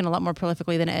it's spoken a lot more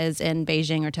prolifically than it is in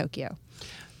Beijing or Tokyo.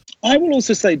 I will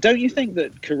also say, don't you think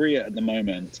that Korea at the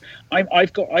moment?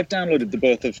 I've downloaded The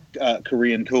Birth of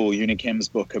Korean Cool, Uni Kim's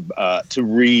book, to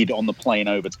read on the plane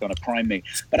over to kind of prime me.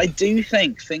 But I do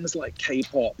think things like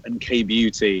K-pop and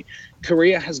K-beauty,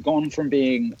 Korea has gone from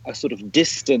being a sort of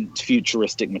distant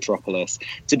futuristic metropolis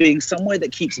to being somewhere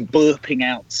that keeps burping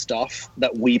out stuff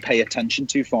that we pay attention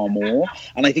to far more.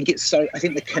 And I think I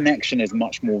think the connection is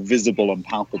much more visible and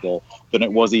palpable than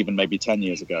it was even maybe 10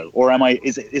 years ago. Or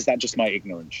is that just my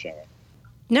ignorance showing?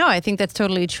 No, I think that's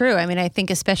totally true. I mean, I think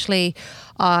especially,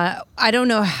 I don't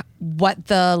know what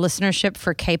the listenership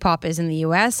for K-pop is in the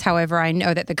US. However, I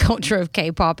know that the culture of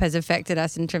K-pop has affected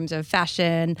us in terms of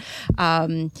fashion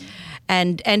and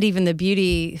even the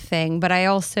beauty thing. But I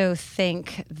also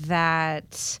think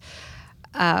that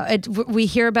we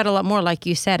hear about a lot more, like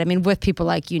you said. I mean, with people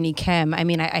like Uni Kim. I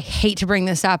mean, I hate to bring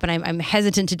this up, and I'm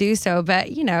hesitant to do so, but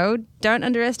don't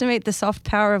underestimate the soft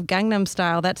power of Gangnam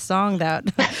Style. That song that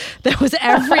was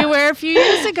everywhere a few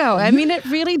years ago. I mean, it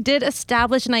really did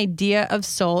establish an idea of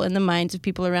Seoul in the minds of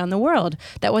people around the world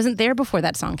that wasn't there before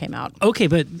that song came out. Okay,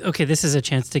 this is a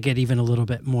chance to get even a little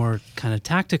bit more kind of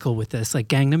tactical with this. Like,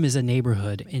 Gangnam is a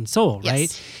neighborhood in Seoul, yes.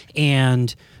 Right?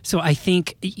 And so I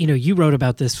think, you wrote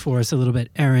about this for us a little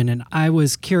bit, Erin, and I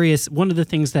was curious. One of the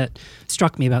things that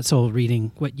struck me about Seoul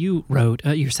reading what you wrote,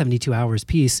 your 72 Hours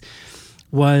piece,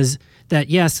 was that,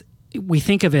 yes, we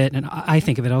think of it, and I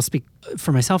think of it, I'll speak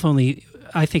for myself only,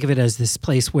 I think of it as this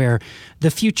place where the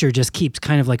future just keeps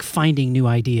kind of like finding new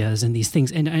ideas and these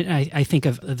things. And I think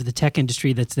of the tech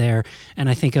industry that's there, and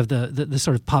I think of the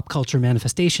sort of pop culture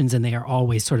manifestations, and they are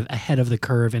always sort of ahead of the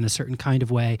curve in a certain kind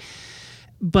of way.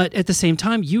 But at the same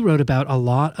time, you wrote about a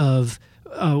lot of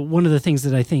one of the things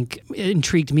that I think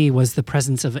intrigued me was the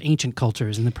presence of ancient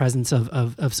cultures and the presence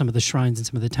of some of the shrines and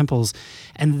some of the temples,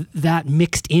 and that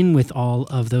mixed in with all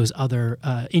of those other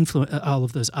all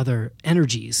of those other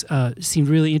energies seemed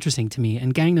really interesting to me.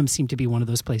 And Gangnam seemed to be one of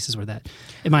those places where that.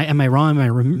 Am I wrong? Am I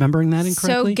remembering that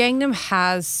incorrectly? So Gangnam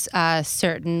has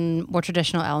certain more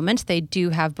traditional elements. They do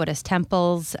have Buddhist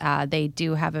temples. They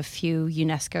do have a few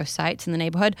UNESCO sites in the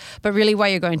neighborhood. But really, why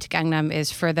you're going to Gangnam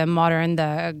is for the modern,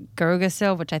 the Goryeo,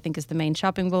 which I think is the main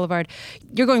shopping boulevard.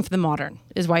 You're going for the modern,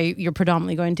 is why you're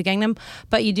predominantly going to Gangnam.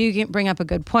 But you do bring up a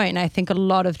good point, and I think a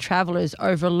lot of travelers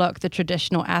overlook the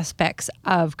traditional aspects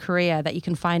of Korea that you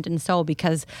can find in Seoul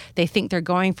because they think they're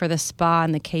going for the spa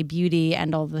and the K-beauty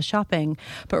and all the shopping.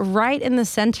 But right in the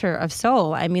center of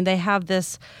Seoul, I mean, they have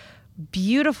this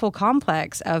beautiful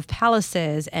complex of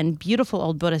palaces and beautiful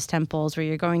old Buddhist temples where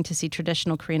you're going to see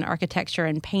traditional Korean architecture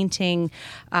and painting.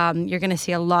 You're going to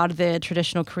see a lot of the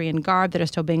traditional Korean garb that are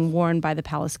still being worn by the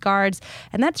palace guards.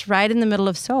 And that's right in the middle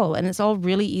of Seoul. And it's all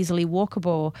really easily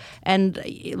walkable. And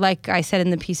like I said in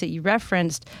the piece that you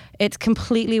referenced, it's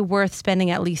completely worth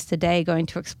spending at least a day going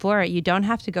to explore it. You don't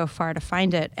have to go far to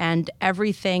find it. And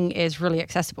everything is really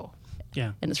accessible.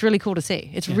 Yeah. And it's really cool to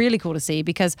see. It's really cool to see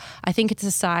because I think it's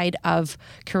a side of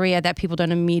Korea that people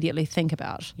don't immediately think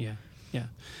about. Yeah.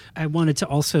 I wanted to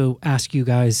also ask you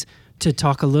guys to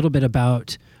talk a little bit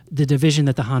about the division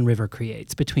that the Han River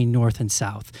creates between north and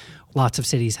south. Lots of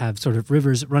cities have sort of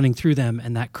rivers running through them,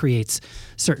 and that creates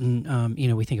certain,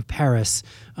 we think of Paris,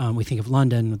 we think of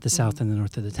London with the south and the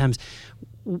north of the Thames.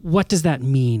 What does that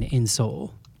mean in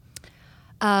Seoul?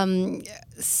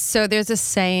 So there's a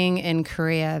saying in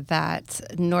Korea that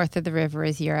north of the river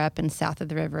is Europe and south of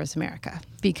the river is America,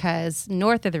 because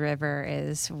north of the river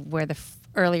is where the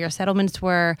earlier settlements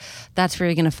were. That's where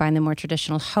you're going to find the more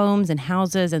traditional homes and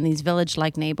houses and these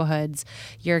village-like neighborhoods.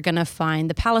 You're going to find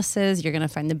the palaces, you're going to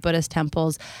find the Buddhist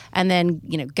temples, and then,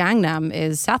 Gangnam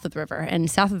is south of the river,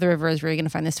 and south of the river is where you're going to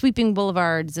find the sweeping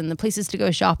boulevards and the places to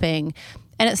go shopping.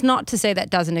 And it's not to say that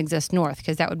doesn't exist north,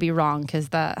 because that would be wrong, because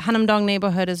the Hanamdong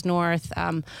neighborhood is north,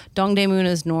 Dongdaemun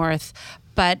is north,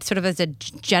 But sort of as a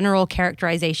general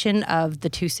characterization of the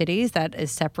two cities that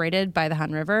is separated by the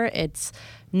Han River, it's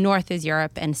north is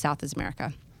Europe and south is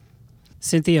America.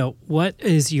 Cynthia, what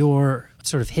is your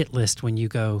sort of hit list when you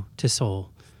go to Seoul?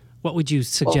 What would you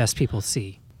suggest people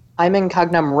see? I'm in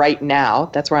Gangnam right now.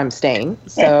 That's where I'm staying.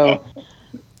 So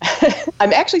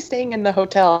I'm actually staying in the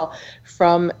hotel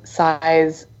from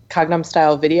Psy's Gangnam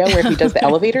Style video where he does the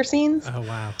elevator scenes. Oh,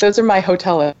 wow. Those are my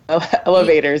hotel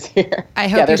elevators here. I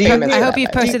hope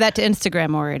you've posted that to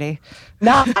Instagram already.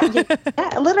 No,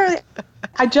 literally,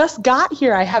 I just got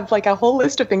here. I have like a whole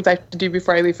list of things I have to do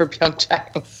before I leave for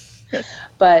Pyeongchang.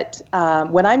 But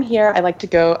when I'm here, I like to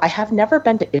go. I have never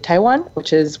been to Itaewon,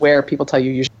 which is where people tell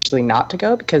you usually not to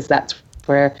go because that's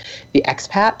where the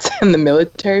expats and the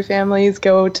military families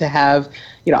go to have,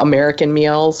 American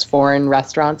meals. Foreign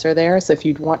restaurants are there. So if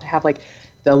you want to have like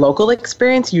the local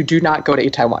experience, you do not go to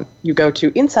Itaewon. You go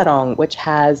to Insadong, which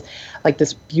has like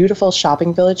this beautiful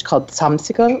shopping village called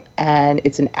Samsikul, and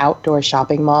it's an outdoor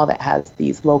shopping mall that has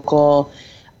these local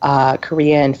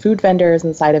Korean food vendors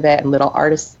inside of it and little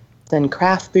artists and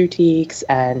craft boutiques,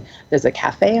 and there's a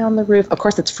cafe on the roof. Of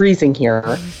course, it's freezing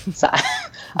here, so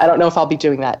I don't know if I'll be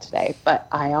doing that today. But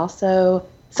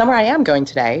somewhere I am going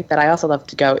today that I also love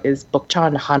to go is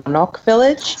Bukchon Hanok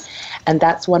Village, and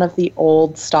that's one of the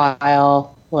old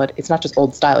style. Well, it's not just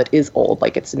old style; it is old.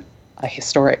 Like it's a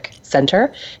historic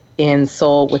center in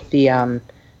Seoul with the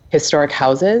historic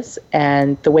houses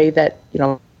and the way that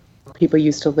people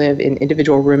used to live in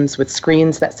individual rooms with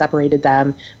screens that separated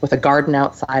them, with a garden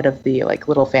outside of the like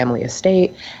little family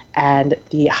estate. And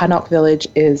the Hanok Village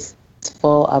is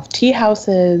full of tea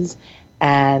houses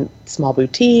and small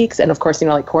boutiques, and of course,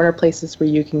 like corner places where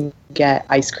you can get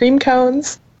ice cream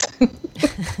cones.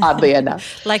 Oddly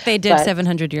enough, like they did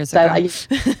 700 years ago.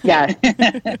 Yeah,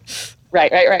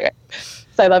 right.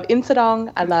 So I love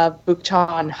Insadong, I love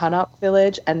Bukchon Hanok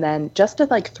Village, and then just to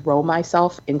like throw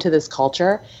myself into this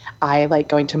culture, I like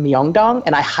going to Myeongdong,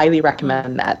 and I highly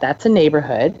recommend that. That's a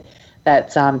neighborhood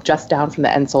that's just down from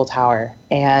the Seoul Tower,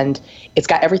 and it's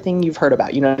got everything you've heard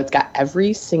about. It's got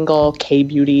every single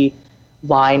K-beauty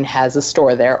line has a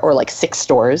store there, or like 6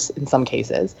 stores in some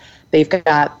cases. They've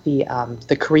got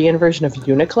the Korean version of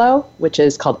Uniqlo, which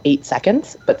is called 8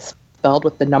 Seconds, but spelled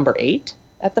with the number 8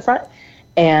 at the front.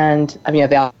 And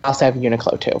they also have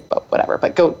Uniqlo too, but whatever.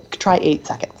 But go try 8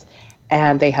 Seconds.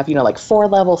 And they have, like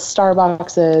 4-level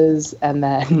Starbuckses. And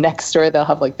then next door, they'll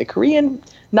have like the Korean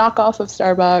knockoff of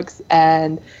Starbucks.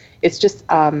 And it's just,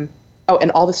 and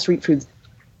all the street food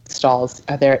stalls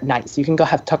are there at night. So you can go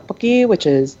have tteokbokki, which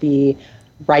is the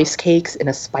rice cakes in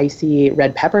a spicy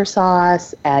red pepper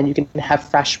sauce. And you can have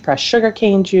fresh pressed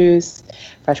sugarcane juice,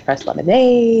 fresh pressed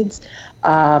lemonades.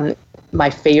 My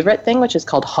favorite thing, which is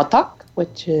called hotok,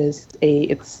 which is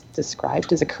it's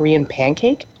described as a Korean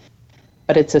pancake,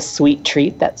 but it's a sweet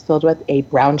treat that's filled with a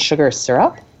brown sugar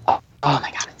syrup. Oh my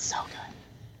God, it's so good.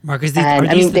 Mark,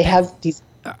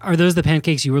 are those the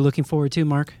pancakes you were looking forward to,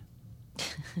 Mark?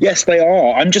 Yes, they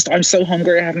are. I'm so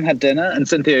hungry. I haven't had dinner, and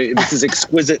Cynthia, this is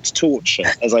exquisite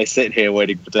torture as I sit here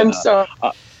waiting for dinner. I'm so.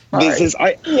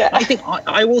 I think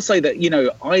I will say that,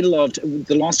 I loved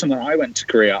the last time that I went to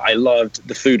Korea. I loved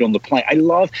the food on the plate.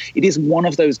 It is one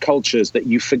of those cultures that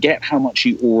you forget how much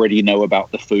you already know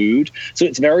about the food. So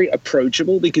it's very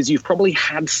approachable because you've probably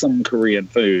had some Korean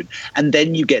food and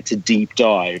then you get to deep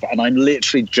dive. And I'm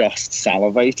literally just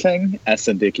salivating as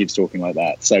Cynthia keeps talking like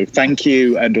that. So thank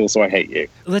you. And also I hate you.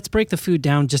 Let's break the food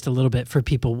down just a little bit for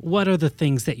people. What are the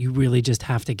things that you really just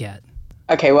have to get?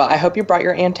 Okay, well, I hope you brought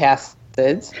your antacids.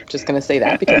 Just going to say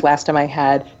that because last time I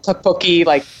had tteokbokki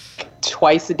like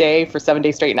twice a day for 7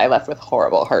 days straight and I left with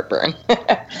horrible heartburn.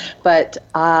 But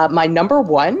my number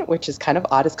one, which is kind of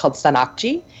odd, is called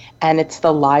sanakji, and it's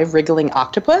the live wriggling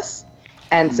octopus.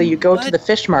 And so you go to the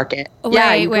fish market.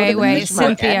 Wait,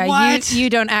 Cynthia, you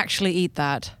don't actually eat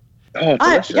that. Oh,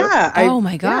 oh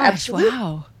my gosh!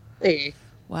 Yeah,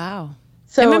 Wow.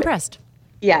 So I'm impressed.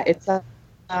 Yeah, it's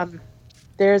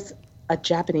there's a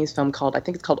Japanese film called, I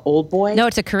think it's called Old Boy. No,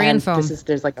 it's a Korean film.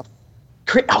 There's like a...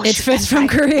 It's from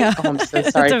Korea. Oh, I'm so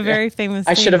sorry. It's a very famous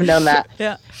I should have known that.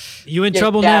 Yeah. You in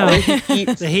trouble now. The hate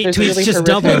tweets really just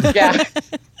doubled. Yeah.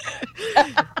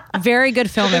 Very good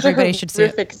film. Everybody should see it.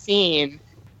 Horrific scene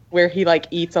where he like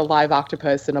eats a live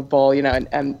octopus in a bowl,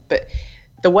 but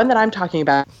the one that I'm talking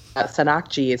about,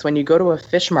 sanakji, is when you go to a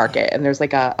fish market and there's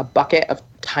like a bucket of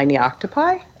tiny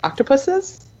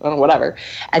octopuses, whatever,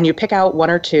 and you pick out 1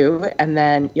 or 2, and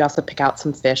then you also pick out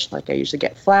some fish. Like I usually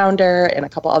get flounder and a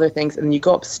couple other things, and then you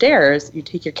go upstairs, you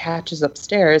take your catches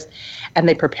upstairs, and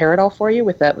they prepare it all for you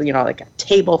with like a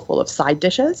table full of side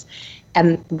dishes,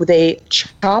 and they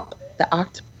chop the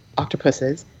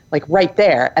octopuses, like right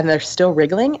there, and they're still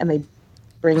wriggling, and they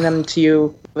bring them to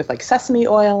you with like sesame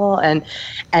oil, and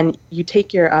you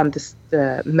take your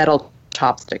the metal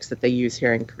chopsticks that they use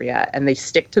here in Korea, and they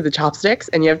stick to the chopsticks,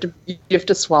 and you have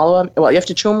to swallow them. Well, you have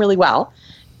to chew them really well,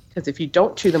 because if you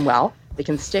don't chew them well, they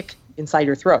can stick inside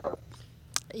your throat.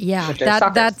 Yeah,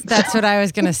 that's what I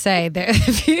was going to say.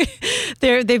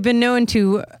 They've been known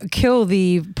to kill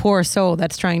the poor soul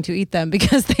that's trying to eat them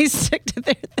because they stick to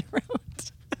their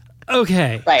throat.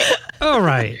 Okay. Right. All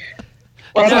right.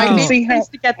 Well, so No. I can see how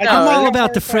to get I'm all those.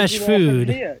 about the fresh food.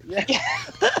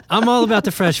 I'm all about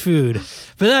the fresh food.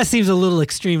 But that seems a little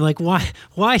extreme. Like,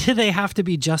 why do they have to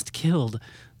be just killed?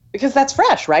 Because that's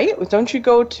fresh, right? Don't you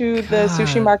go to the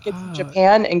sushi markets in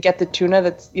Japan and get the tuna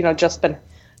that's just been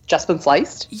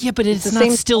sliced? Yeah, but it's the not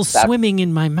same still concept. swimming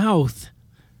in my mouth.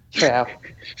 Yeah.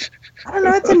 I don't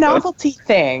know. It's a novelty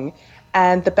thing.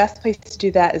 And the best place to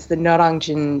do that is the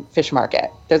Norangjin fish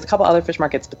market. There's a couple other fish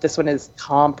markets, but this one is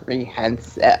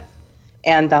comprehensive.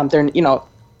 And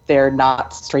they're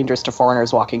not strangers to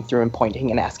foreigners walking through and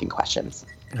pointing and asking questions.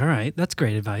 All right, that's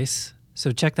great advice.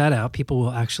 So check that out. People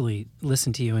will actually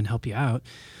listen to you and help you out.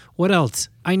 What else?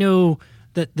 I know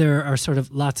that there are sort of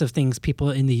lots of things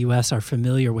people in the U.S. are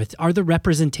familiar with. Are the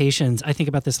representations, I think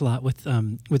about this a lot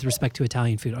with respect to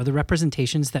Italian food, are the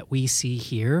representations that we see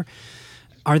here,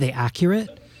 are they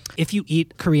accurate? If you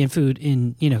eat Korean food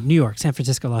in, New York, San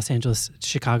Francisco, Los Angeles,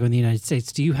 Chicago, in the United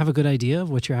States, do you have a good idea of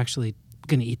what you're actually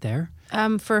going to eat there?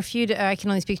 For a few, I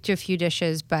can only speak to a few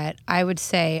dishes, but I would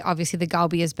say obviously the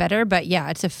galbi is better. But yeah,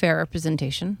 it's a fair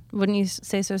representation. Wouldn't you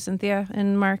say so, Cynthia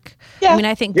and Mark? Yeah. I mean,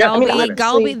 I think Yeah,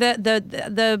 galbi,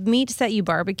 the meats that you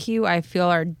barbecue, I feel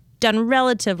are done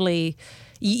relatively.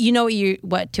 You know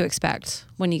what to expect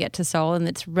when you get to Seoul, and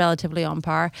it's relatively on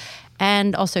par.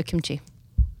 And also kimchi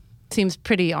seems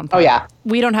pretty on par. Oh, yeah.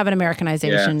 We don't have an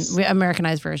Americanization, Yes.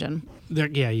 Americanized version.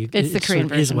 It's the Korean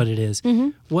sort of is version. what it is.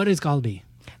 What is galbi?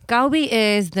 Galbi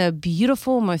is the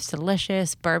beautiful, most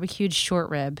delicious barbecued short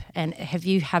rib. And if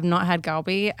you have not had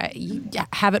galbi,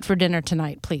 have it for dinner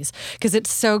tonight, please, because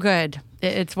it's so good.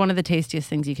 It's one of the tastiest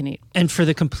things you can eat. And for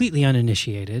the completely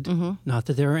uninitiated, not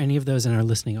that there are any of those in our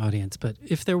listening audience, but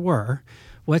if there were,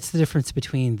 what's the difference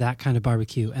between that kind of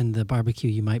barbecue and the barbecue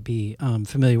you might be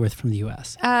familiar with from the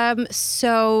U.S.?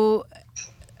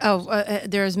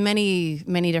 There's many,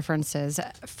 many differences.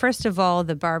 First of all,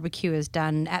 the barbecue is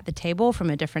done at the table from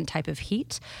a different type of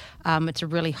heat. It's a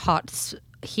really hot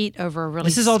heat over a really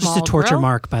This is all just a small torture grill.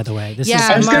 mark, by the way. This Yeah, is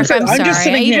I was gonna Mark, say, I'm I'm just sorry.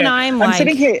 sitting Even here. I'm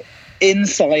sitting here in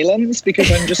silence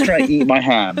because I'm just trying to eat my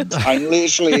hand. I'm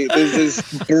literally, this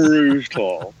is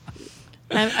brutal.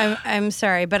 I'm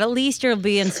sorry, but at least you'll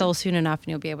be in Seoul soon enough and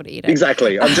you'll be able to eat it.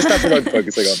 Exactly. That's what I'm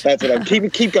focusing on. That's what I'm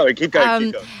keep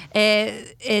going.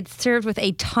 It's served with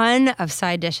a ton of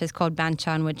side dishes called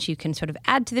banchan, which you can sort of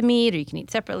add to the meat or you can eat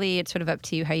separately. It's sort of up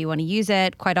to you how you want to use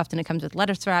it. Quite often it comes with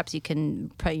lettuce wraps you can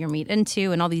put your meat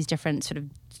into, and all these different sort of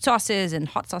sauces and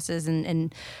hot sauces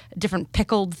and different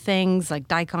pickled things like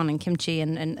daikon and kimchi,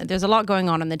 and there's a lot going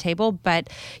on the table. But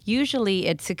usually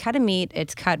it's a cut of meat,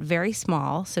 it's cut very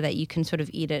small so that you can sort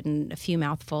of eat it in a few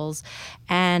mouthfuls,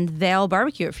 and they'll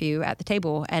barbecue it for you at the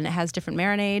table, and it has different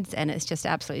marinades, and it's just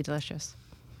absolutely delicious.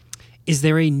 Is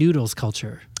there a noodles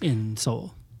culture in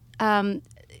Seoul?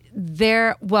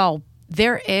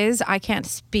 There is. I can't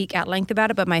speak at length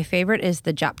about it, but my favorite is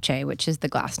the japchae, which is the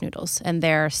glass noodles. And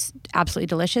they're absolutely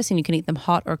delicious, and you can eat them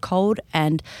hot or cold.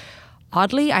 And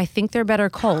oddly, I think they're better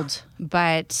cold,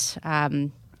 but,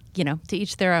 to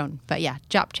each their own. But yeah,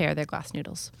 japchae are their glass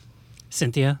noodles.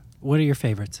 Cynthia, what are your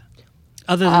favorites?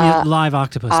 Other than the live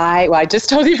octopus. I just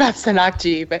told you about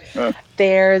Sanakji, but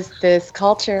there's this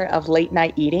culture of late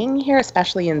night eating here,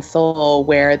 especially in Seoul,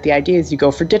 where the idea is you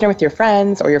go for dinner with your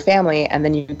friends or your family, and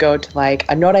then you go to like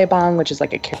a noraebang, which is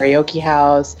like a karaoke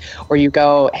house, or you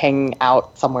go hang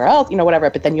out somewhere else,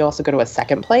 whatever. But then you also go to a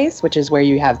second place, which is where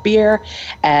you have beer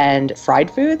and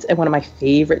fried foods. And one of my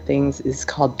favorite things is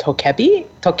called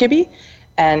tokebi,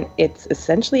 and it's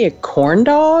essentially a corn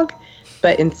dog,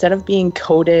 but instead of being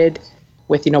coated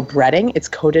with, breading, it's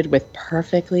coated with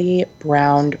perfectly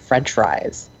browned French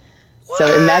fries. What?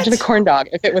 So imagine a corn dog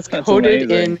if it was coated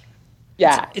in,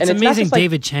 yeah. It's amazing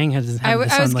David Chang has this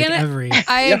on every...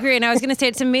 I agree, and I was going to say,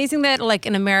 it's amazing that like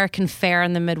an American fair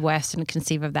in the Midwest and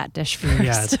conceive of that dish first.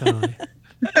 Yeah, totally.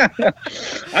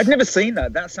 I've never seen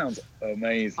that. That sounds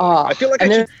amazing. I feel like I'm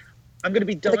going to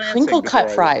be dying. The crinkle cut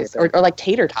fries or like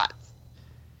tater tots.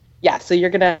 Yeah, so you're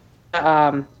going to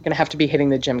have to be hitting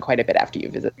the gym quite a bit after you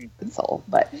visit Seoul.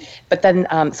 But then,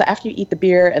 so after you eat the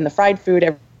beer and the fried food,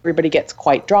 everybody gets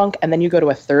quite drunk. And then you go to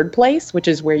a third place, which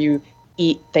is where you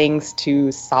eat things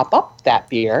to sop up that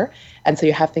beer. And so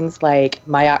you have things like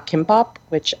mayak kimbap,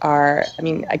 which are, I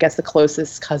mean, I guess the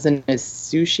closest cousin is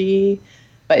sushi,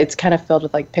 but it's kind of filled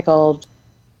with like pickled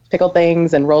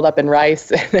things and rolled up in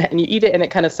rice, and you eat it and it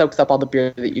kind of soaks up all the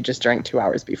beer that you just drank 2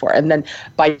 hours before. And then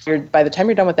by the time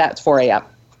you're done with that, it's 4 a.m.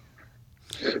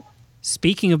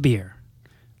 Speaking of beer,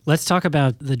 let's talk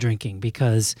about the drinking,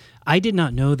 because I did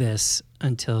not know this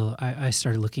until I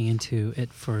started looking into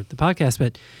it for the podcast,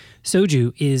 but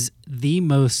soju is the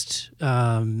most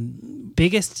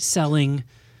biggest selling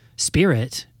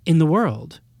spirit in the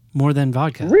world, more than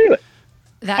vodka. Really?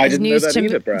 That is news to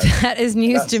me. Brad. That is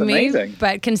news That's to amazing. me.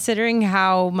 But considering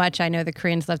how much I know the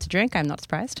Koreans love to drink, I'm not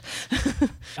surprised.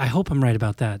 I hope I'm right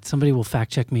about that. Somebody will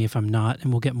fact check me if I'm not,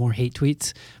 and we'll get more hate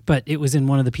tweets. But it was in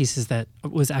one of the pieces that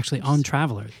was actually on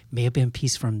Traveler. It may have been a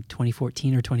piece from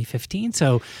 2014 or 2015.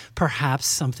 So perhaps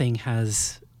something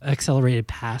has accelerated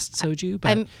past soju.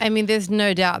 But I mean, there's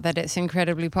no doubt that it's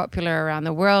incredibly popular around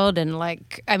the world. And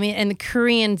and the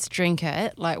Koreans drink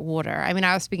it like water. I mean,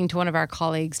 I was speaking to one of our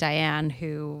colleagues, Diane,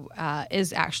 who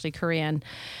is actually Korean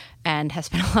and has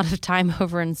spent a lot of time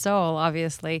over in Seoul,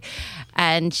 obviously.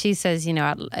 And she says,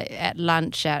 at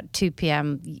lunch at 2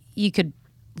 p.m., you could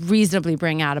reasonably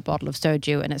bring out a bottle of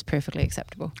soju and it's perfectly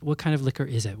acceptable. what kind of liquor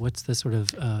is it? What's the sort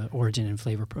of origin and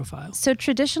flavor profile? So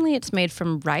traditionally it's made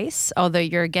from rice, although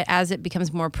as it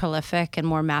becomes more prolific and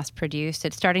more mass produced,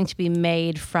 it's starting to be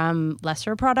made from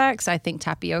lesser products. I think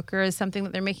tapioca is something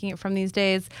that they're making it from these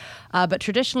days. But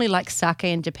traditionally, like sake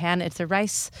in Japan,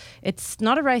 it's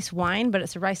not a rice wine, but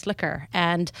it's a rice liquor.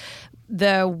 And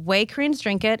the way Koreans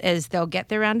drink it is they'll get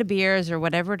their round of beers or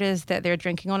whatever it is that they're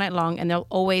drinking all night long, and they'll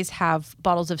always have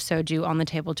bottles of soju on the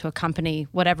table to accompany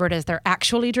whatever it is they're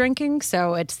actually drinking.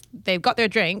 So they've got their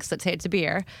drinks, let's say it's a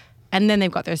beer, and then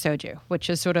they've got their soju, which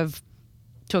is sort of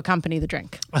to accompany the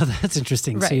drink. Oh, that's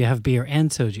interesting. Right. So you have beer and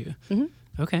soju. Mm-hmm.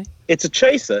 Okay. It's a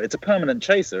chaser. It's a permanent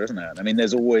chaser, isn't it? I mean,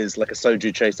 there's always like a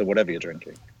soju chaser, whatever you're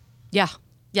drinking. Yeah.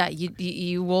 Yeah,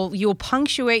 you will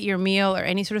punctuate your meal or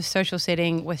any sort of social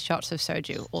setting with shots of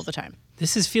soju all the time.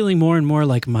 This is feeling more and more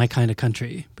like my kind of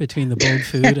country, between the bold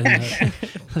food and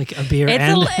like a beer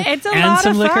and lot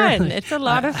some of liquor. fun. It's a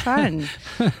lot of fun.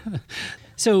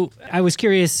 So I was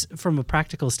curious from a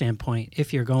practical standpoint,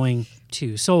 if you're going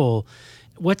to Seoul,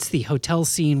 what's the hotel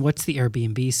scene? What's the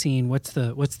Airbnb scene? What's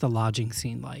the lodging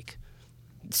scene like?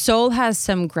 Seoul has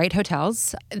some great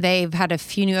hotels. They've had a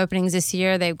few new openings this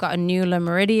year. They've got a new Le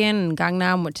Méridien in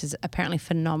Gangnam, which is apparently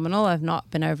phenomenal. I've not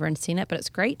been over and seen it, but it's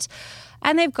great.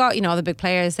 And they've got, all the big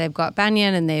players. They've got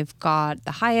Banyan and they've got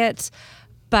the Hyatt.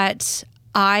 But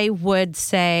I would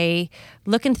say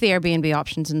look into the Airbnb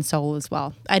options in Seoul as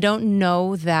well. I don't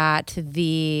know that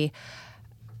the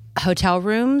hotel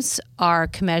rooms are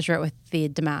commensurate with the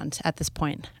demand at this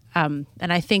point. And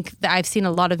I think that I've seen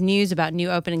a lot of news about new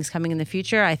openings coming in the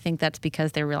future. I think that's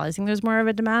because they're realizing there's more of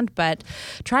a demand, but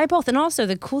try both. And also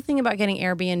the cool thing about getting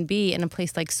Airbnb in a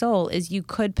place like Seoul is you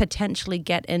could potentially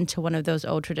get into one of those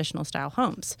old traditional style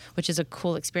homes, which is a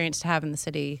cool experience to have in the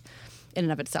city in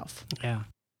and of itself. Yeah.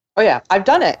 Oh yeah, I've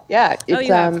done it. Yeah, it's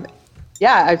you have?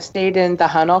 Yeah, I've stayed in the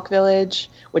Hanok village,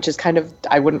 which is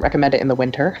I wouldn't recommend it in the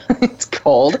winter. It's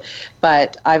cold.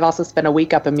 But I've also spent a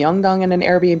week up in Myeongdong in an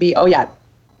Airbnb. Oh yeah,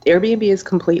 Airbnb is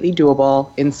completely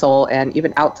doable in Seoul and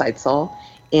even outside Seoul.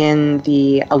 In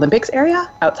the Olympics area,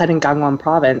 outside in Gangwon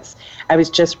province, I was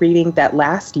just reading that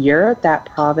last year that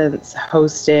province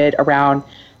hosted around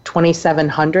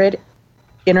 2,700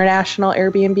 international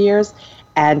Airbnbers,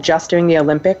 and just during the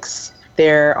Olympics,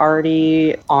 they're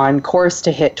already on course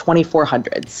to hit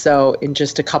 2,400. So in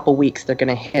just a couple weeks, they're going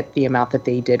to hit the amount that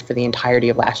they did for the entirety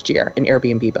of last year in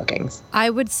Airbnb bookings. I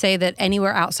would say that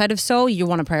anywhere outside of Seoul, you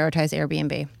want to prioritize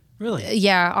Airbnb. Really?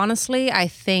 Yeah, honestly, I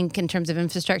think in terms of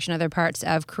infrastructure in other parts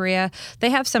of Korea, they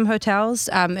have some hotels.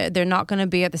 They're not going to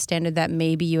be at the standard that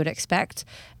maybe you would expect,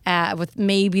 with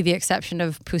maybe the exception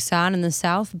of Busan in the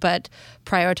south, but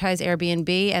prioritize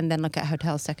Airbnb and then look at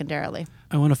hotels secondarily.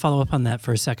 I want to follow up on that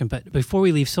for a second, but before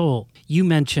we leave Seoul, you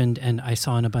mentioned, and I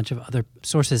saw in a bunch of other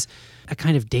sources, a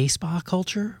kind of day spa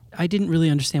culture. I didn't really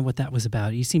understand what that was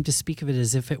about. You seem to speak of it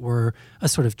as if it were a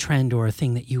sort of trend or a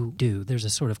thing that you do. There's a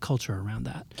sort of culture around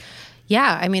that.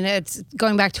 Yeah, I mean, it's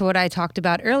going back to what I talked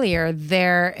about earlier.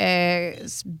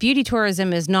 Beauty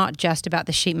tourism is not just about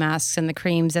the sheet masks and the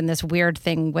creams and this weird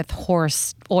thing with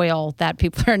horse oil that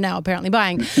people are now apparently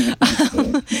buying.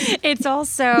 It's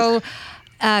also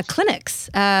clinics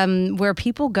where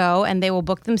people go and they will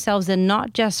book themselves in,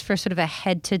 not just for sort of a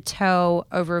head-to-toe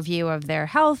overview of their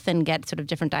health and get sort of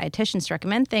different dietitians to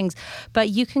recommend things, but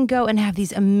you can go and have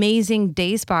these amazing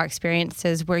day spa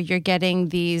experiences where you're getting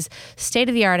these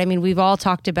state-of-the-art. I mean, we've all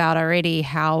talked about already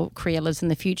how Korea lives in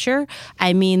the future.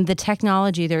 I mean, the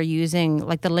technology they're using,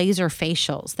 like the laser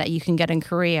facials that you can get in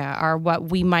Korea, are what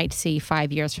we might see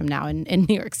 5 years from now in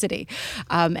New York City.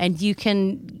 And you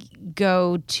can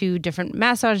go to different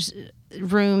massage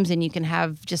rooms and you can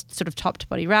have just sort of top to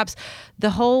body wraps.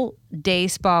 The whole day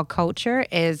spa culture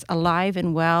is alive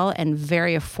and well and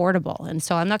very affordable. And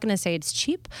so I'm not going to say it's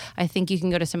cheap. I think you can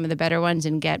go to some of the better ones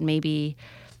and get maybe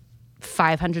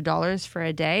 $500 for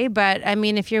a day. But I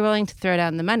mean, if you're willing to throw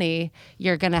down the money,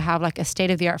 you're going to have like a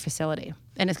state-of-the-art facility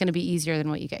and it's going to be easier than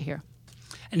what you get here.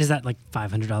 And is that like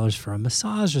 $500 for a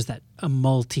massage, or is that a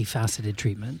multifaceted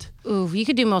treatment? Ooh, you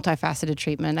could do multifaceted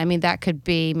treatment. I mean, that could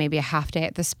be maybe a half day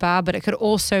at the spa, but it could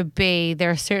also be, there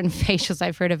are certain facials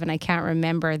I've heard of, and I can't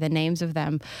remember the names of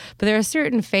them, but there are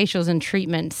certain facials and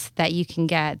treatments that you can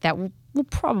get that will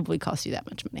probably cost you that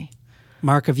much money.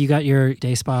 Mark, have you got your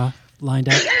day spa lined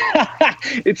up?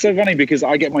 It's so funny because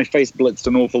I get my face blitzed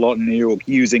an awful lot in New York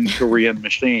using Korean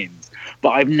machines. But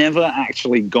I've never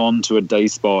actually gone to a day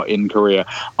spa in Korea.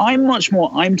 I'm much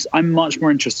more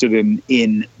interested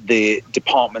in the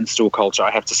department store culture. I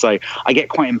have to say, I get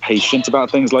quite impatient about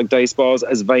things like day spas.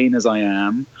 As vain as I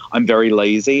am, I'm very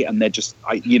lazy, and they're just,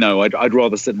 I'd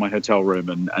rather sit in my hotel room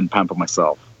and pamper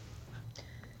myself.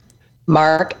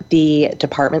 Mark, the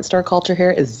department store culture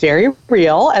here is very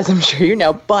real, as I'm sure you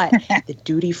know, but the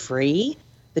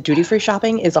duty-free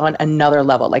shopping is on another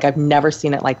level. Like, I've never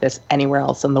seen it like this anywhere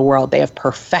else in the world. They have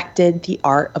perfected the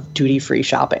art of duty-free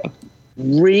shopping.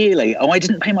 Really? Oh, I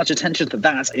didn't pay much attention to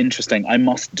that. That's interesting. I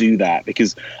must do that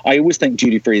because I always think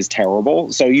duty-free is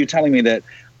terrible. So you're telling me that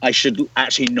I should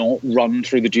actually not run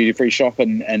through the duty-free shop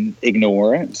and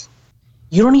ignore it?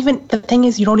 The thing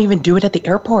is, you don't even do it at the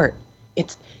airport.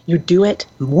 You do it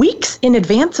weeks in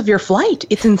advance of your flight.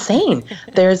 It's insane.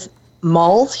 There's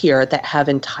malls here that have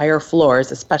entire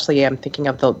floors, especially I'm thinking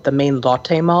of the main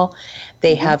Lotte Mall.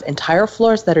 They have entire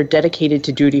floors that are dedicated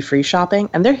to duty-free shopping,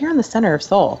 and they're here in the center of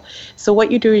Seoul. So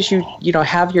what you do is you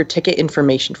have your ticket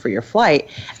information for your flight,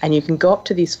 and you can go up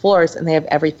to these floors, and they have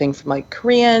everything from like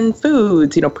Korean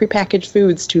foods, prepackaged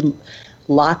foods, to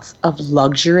lots of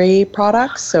luxury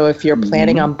products. So if you're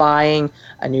planning on buying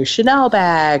a new Chanel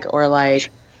bag or like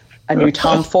a new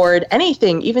Tom Ford,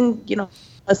 anything, even,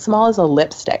 as small as a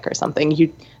lipstick or something,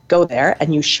 you go there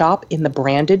and you shop in the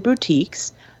branded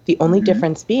boutiques. The only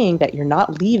difference being that you're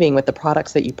not leaving with the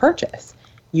products that you purchase.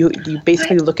 You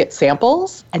basically look at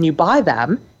samples and you buy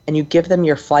them and you give them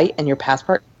your flight and your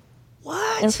passport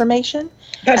information.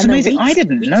 That's amazing. I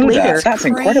didn't know later, that. That's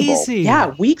incredible.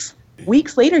 Yeah,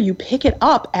 weeks later, you pick it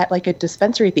up at like a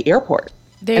dispensary at the airport.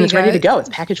 And it's ready to go. It's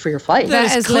packaged for your flight.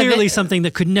 That is clearly something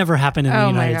that could never happen in the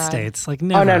United States. Like,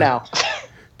 never. Oh, no.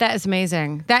 That is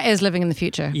amazing. That is living in the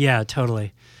future. Yeah,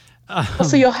 totally.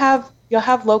 So you'll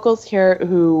have locals here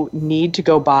who need to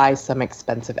go buy some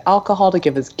expensive alcohol to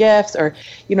give as gifts, or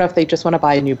if they just want to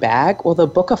buy a new bag, well, they'll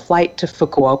book a flight to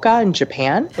Fukuoka in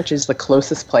Japan, which is the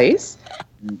closest place,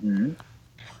 and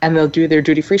they'll do their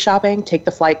duty-free shopping, take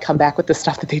the flight, come back with the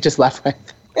stuff that they just left with.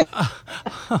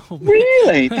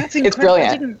 Really? That's incredible. It's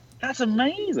brilliant. That's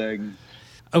amazing.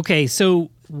 Okay, so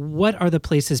what are the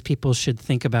places people should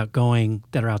think about going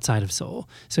that are outside of Seoul?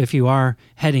 So if you are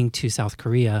heading to South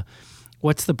Korea,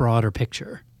 what's the broader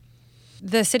picture?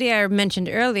 The city I mentioned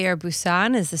earlier,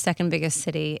 Busan, is the second biggest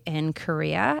city in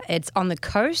Korea. It's on the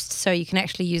coast, so you can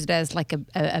actually use it as like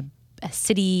a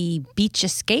city beach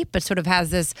escape. It sort of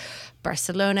has this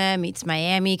Barcelona meets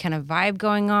Miami kind of vibe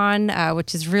going on,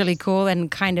 which is really cool and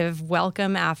kind of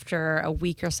welcome after a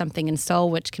week or something in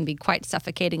Seoul, which can be quite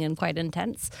suffocating and quite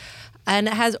intense. And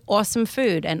it has awesome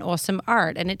food and awesome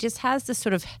art. And it just has this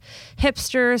sort of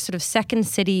hipster, sort of second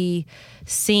city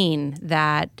scene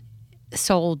that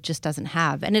Seoul just doesn't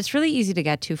have. And it's really easy to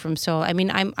get to from Seoul. I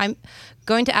mean, I'm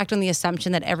going to act on the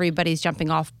assumption that everybody's jumping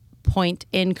off point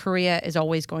in Korea is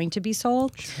always going to be Seoul.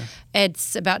 Sure.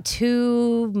 It's about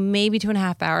 2, maybe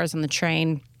 2.5 hours on the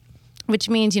train, which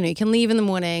means, you can leave in the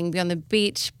morning, be on the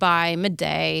beach by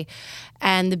midday.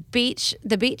 And the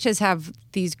beaches have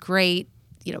these great,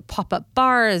 pop-up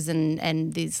bars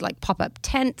and these like pop-up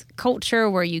tent culture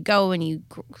where you go and you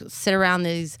sit around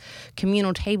these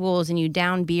communal tables and you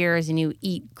down beers and you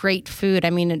eat great food.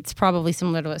 I mean, it's probably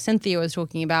similar to what Cynthia was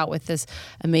talking about with this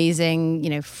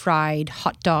amazing, fried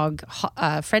hot dog,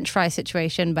 French fry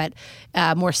situation, but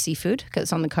more seafood because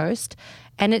it's on the coast.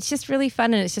 And it's just really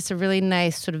fun, and it's just a really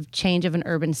nice sort of change of an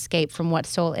urban scape from what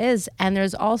Seoul is. And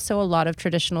there's also a lot of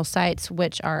traditional sites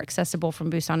which are accessible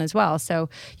from Busan as well. So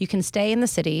you can stay in the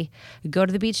city, go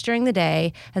to the beach during the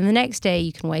day, and the next day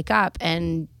you can wake up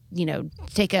and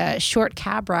take a short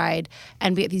cab ride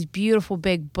and be at these beautiful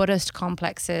big Buddhist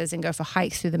complexes and go for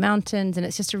hikes through the mountains. And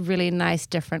it's just a really nice,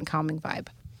 different, calming vibe.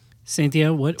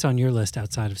 Cynthia, what's on your list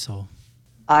outside of Seoul?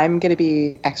 I'm going to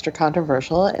be extra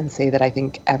controversial and say that I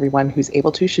think everyone who's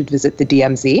able to should visit the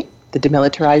DMZ, the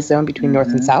demilitarized zone between North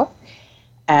and South.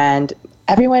 And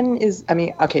everyone is,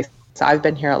 okay, so I've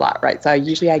been here a lot, right? So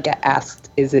usually I get asked,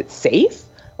 is it safe?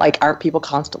 Like, aren't people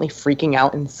constantly freaking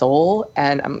out in Seoul?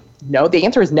 And no, the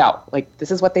answer is no. Like,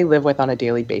 this is what they live with on a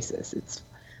daily basis. It's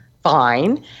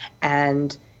fine.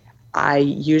 And I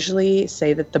usually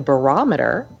say that the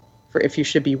barometer for if you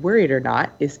should be worried or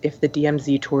not is if the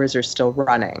DMZ tours are still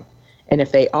running. And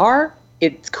if they are,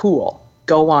 it's cool.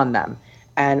 Go on them.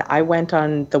 And I went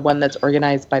on the one that's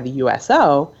organized by the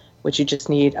USO, which you just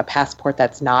need a passport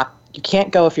you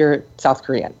can't go if you're South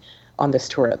Korean on this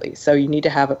tour at least. So you need to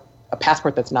have a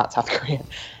passport that's not South Korean.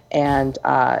 And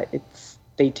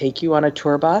they take you on a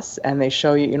tour bus and they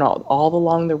show you, all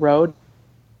along the road.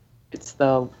 It's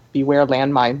the beware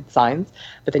landmine signs.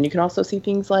 But then you can also see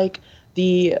things like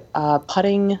the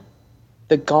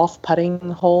golf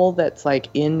putting hole that's like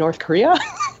in North Korea.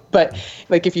 But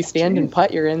like if you stand and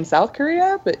putt, you're in South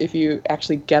Korea. But if you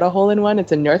actually get a hole in one,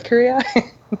 it's in North Korea.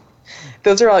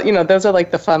 Those are all, those are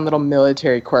like the fun little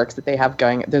military quirks that they have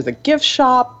going. There's a gift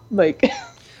shop. Like,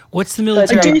 what's the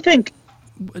military? Do you think?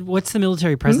 What's the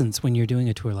military presence when you're doing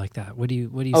a tour like that? What do you?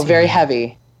 Oh, see very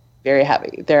heavy. Very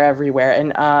heavy. They're everywhere.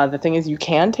 And the thing is, you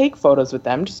can take photos with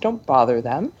them. Just don't bother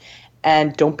them.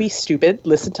 And don't be stupid.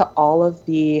 Listen to all of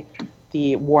the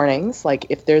warnings. Like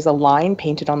if there's a line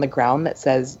painted on the ground that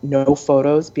says no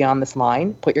photos beyond this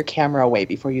line, put your camera away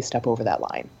before you step over that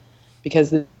line. Because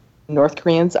the North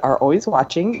Koreans are always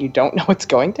watching. You don't know what's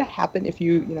going to happen if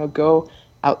you go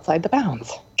outside the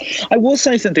bounds. I will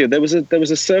say, Cynthia, there was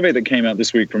a survey that came out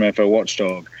this week from FO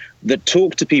Watchdog that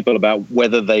talked to people about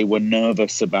whether they were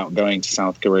nervous about going to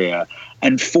South Korea.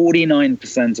 And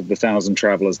 49% of the 1,000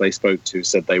 travelers they spoke to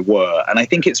said they were. And I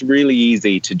think it's really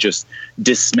easy to just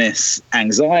dismiss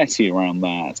anxiety around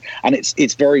that. And it's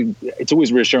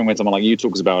always reassuring when someone like you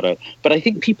talks about it. But I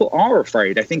think people are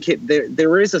afraid. I think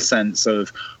there is a sense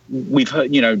of, we've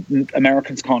heard,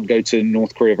 Americans can't go to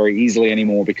North Korea very easily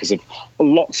anymore because of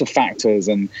lots of factors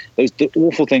and the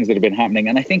awful things that have been happening.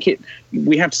 And I think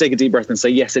we have to take a deep breath and say,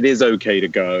 yes, it is okay to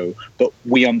go, but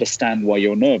we understand why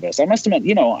you're nervous. I must admit,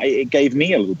 it gave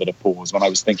me a little bit of pause when I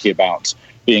was thinking about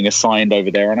being assigned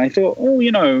over there. And I thought,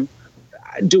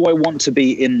 do I want to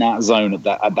be in that zone at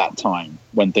that time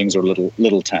when things are a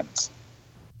little tense?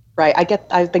 Right.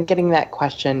 I've been getting that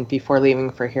question before leaving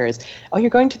for here is, you're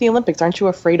going to the Olympics. Aren't you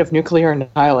afraid of nuclear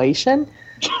annihilation?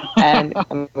 And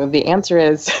the answer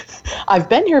is, I've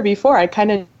been here before. I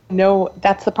kind of know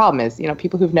that's the problem is,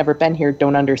 people who've never been here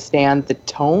don't understand the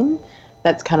tone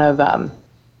that's kind of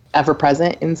ever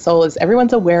present in Seoul. Is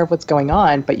everyone's aware of what's going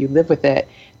on, but you live with it.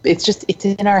 It's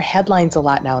in our headlines a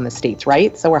lot now in the States,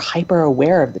 right? So we're hyper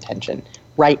aware of the tension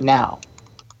right now.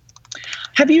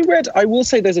 Have you read, I will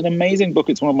say there's an amazing book.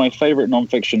 It's one of my favorite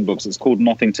nonfiction books. It's called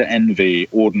Nothing to Envy,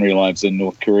 Ordinary Lives in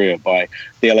North Korea by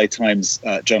the LA Times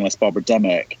journalist Barbara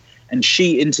Demick. And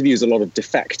she interviews a lot of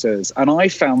defectors. And I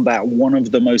found that one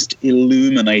of the most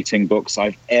illuminating books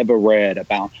I've ever read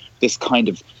about this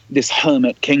this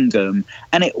hermit kingdom.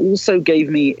 And it also gave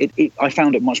me, I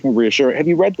found it much more reassuring. Have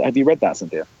you read that,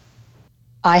 Cynthia?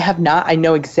 I have not. I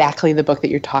know exactly the book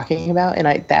that you're talking about, and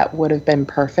that would have been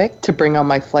perfect to bring on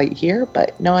my flight here,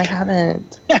 but no, I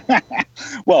haven't.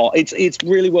 Well, it's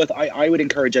really worth. I would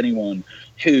encourage anyone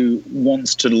who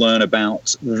wants to learn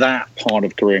about that part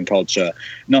of Korean culture.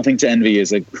 Nothing to Envy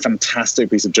is a fantastic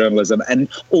piece of journalism, and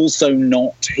also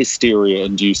not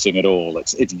hysteria-inducing at all.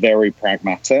 It's very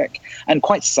pragmatic and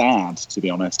quite sad, to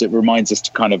be honest. It reminds us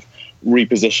to kind of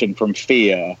reposition from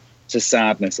fear to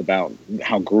sadness about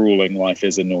how grueling life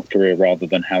is in North Korea rather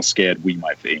than how scared we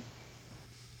might be.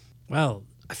 Well,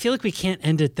 I feel like we can't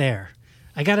end it there.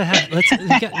 That's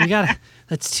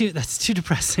too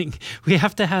depressing. We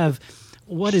have to have,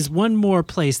 what is one more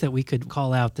place that we could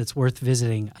call out that's worth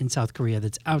visiting in South Korea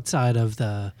that's outside of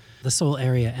the Seoul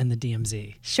area and the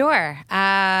DMZ? Sure.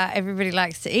 Everybody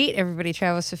likes to eat. Everybody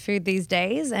travels for food these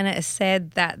days. And it is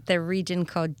said that the region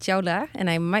called Jeolla, and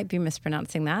I might be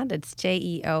mispronouncing that, it's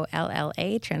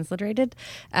Jeolla transliterated,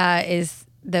 is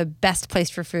the best place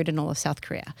for food in all of South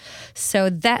Korea. So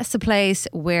that's the place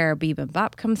where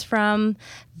bibimbap comes from.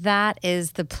 That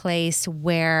is the place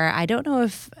where, I don't know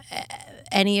if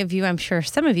any of you, I'm sure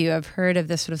some of you have heard of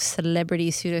this sort of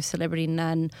pseudo-celebrity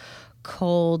nun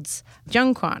called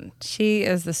Jung Kwan. She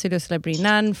is the pseudo-celebrity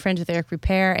nun, friends with Eric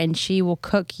Ripert, and she will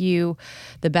cook you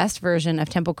the best version of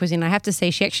temple cuisine. I have to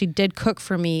say, she actually did cook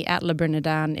for me at Le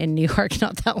Bernardin in New York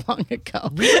not that long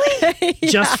ago. Really? Yeah.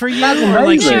 Just for you? Or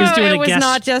like she was doing it a guest? was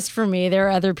not just for me. There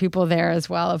were other people there as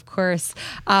well, of course.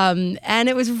 And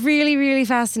it was really, really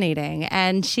fascinating.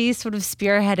 And she's sort of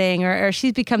spearheading, or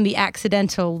she's become the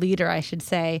accidental leader, I should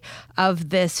say, of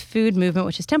this food movement,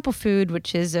 which is temple food,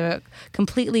 which is a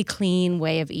completely clean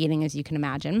way of eating, as you can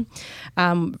imagine.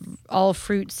 All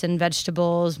fruits and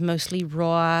vegetables, mostly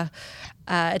raw.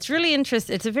 It's really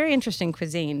interesting. It's a very interesting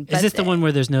cuisine. Is this the one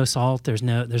where there's no salt? There's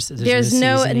no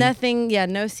nothing. Yeah,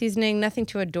 no seasoning, nothing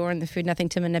to adorn the food, nothing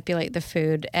to manipulate the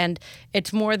food, and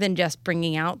it's more than just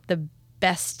bringing out the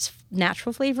best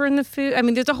natural flavor in the food. I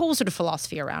mean, there's a whole sort of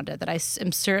philosophy around it that I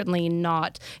am certainly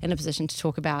not in a position to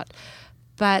talk about.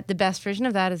 But the best version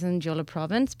of that is in Jeolla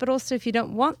province. But also, if you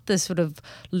don't want this sort of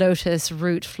lotus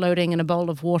root floating in a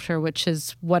bowl of water, which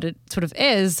is what it sort of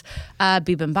is,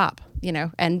 bibimbap,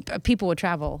 and people would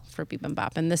travel for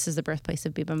bibimbap. And this is the birthplace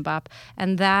of bibimbap.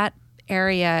 And that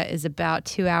area is about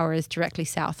 2 hours directly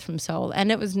south from Seoul.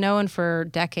 And it was known for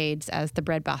decades as the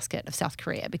breadbasket of South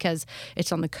Korea because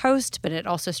it's on the coast, but it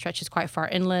also stretches quite far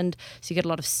inland. So you get a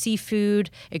lot of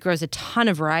seafood. It grows a ton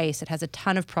of rice. It has a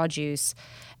ton of produce.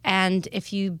 And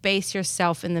if you base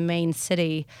yourself in the main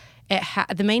city,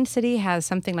 the main city has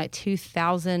something like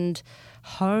 2,000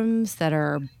 homes that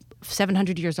are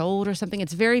 700 years old or something.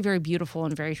 It's very, very beautiful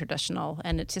and very traditional.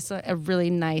 And it's just a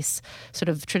really nice sort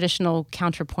of traditional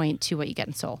counterpoint to what you get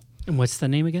in Seoul. And what's the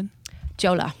name again?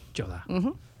 Jeolla. Jeolla.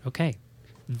 Mm-hmm. Okay.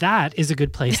 That is a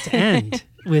good place to end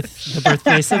with the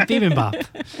birthplace of bibimbap.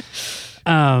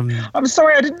 I'm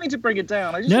sorry, I didn't mean to bring it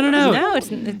down. No. No,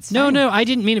 it's no, I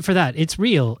didn't mean it for that. It's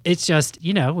real. It's just,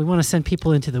 we want to send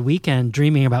people into the weekend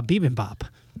dreaming about bibimbap,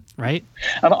 right?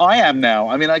 And I am now.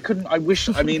 I mean,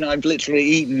 I've literally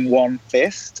eaten one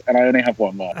fist and I only have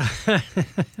one left.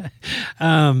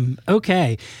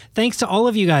 Okay. Thanks to all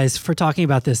of you guys for talking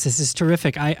about this. This is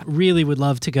terrific. I really would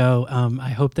love to go.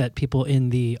 I hope that people in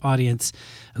the audience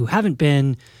who haven't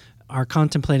been are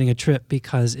contemplating a trip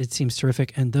because it seems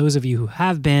terrific. And those of you who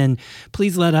have been,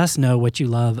 please let us know what you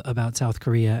love about South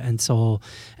Korea and Seoul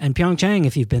and Pyeongchang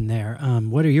if you've been there.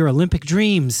 What are your Olympic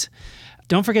dreams?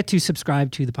 Don't forget to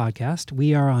subscribe to the podcast.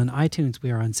 We are on iTunes.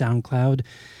 We are on SoundCloud.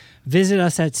 Visit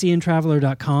us at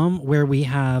cntraveler.com, where we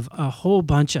have a whole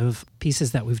bunch of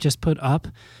pieces that we've just put up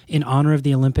in honor of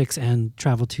the Olympics and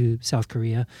travel to South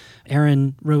Korea.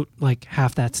 Aaron wrote like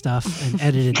half that stuff and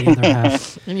edited the other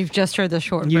half. And you've just heard the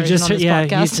short version on this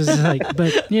podcast.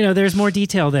 But there's more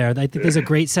detail there. I think there's a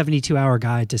great 72-hour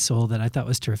guide to Seoul that I thought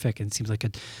was terrific and seems like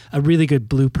a really good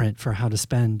blueprint for how to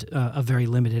spend a very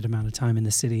limited amount of time in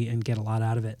the city and get a lot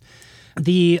out of it.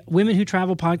 The Women Who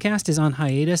Travel podcast is on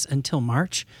hiatus until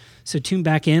March, so tune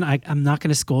back in. I'm not going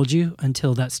to scold you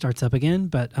until that starts up again,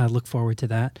 but I look forward to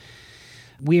that.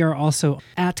 We are also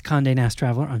at Condé Nast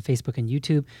Traveler on Facebook and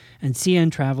YouTube, and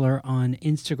CN Traveler on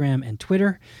Instagram and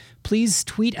Twitter. Please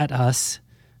tweet at us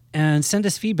and send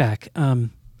us feedback.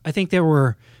 I think there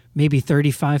were maybe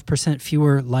 35%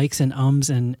 fewer likes and ums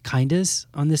and kindas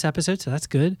on this episode, so that's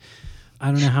good.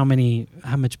 I don't know how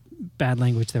much bad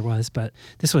language there was, but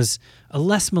this was a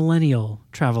less millennial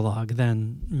travelogue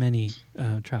than many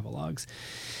travelogues.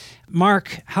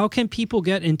 Mark, how can people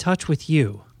get in touch with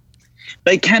you?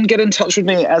 They can get in touch with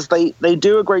me as they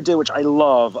do a great deal, which I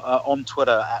love, on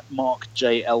Twitter at Mark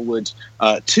J. Elwood,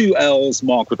 2 L's,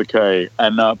 Mark with a K.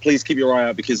 And please keep your eye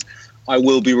out because I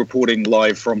will be reporting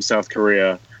live from South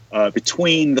Korea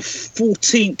between the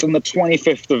 14th and the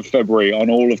 25th of February on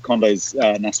all of Condé's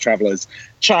Nast Travelers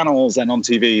channels and on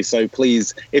TV. So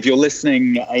please, if you're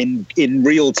listening in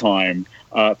real time,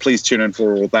 please tune in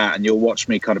for all that and you'll watch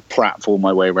me kind of pratfall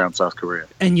my way around South Korea.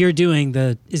 And you're doing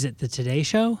is it the Today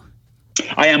Show?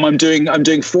 I am. I'm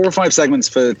doing 4 or 5 segments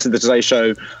to the Today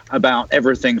Show about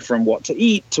everything from what to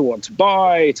eat to what to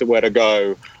buy to where to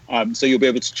go. So you'll be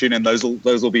able to tune in. Those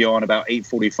will be on about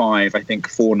 8:45, I think,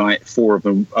 4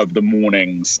 of the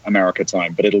mornings America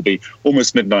time. But it'll be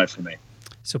almost midnight for me.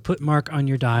 So put Mark on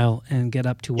your dial and get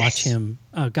up to watch him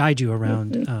guide you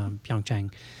around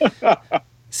Pyeongchang.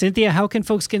 Cynthia, how can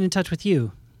folks get in touch with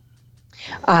you?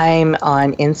 I'm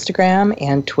on Instagram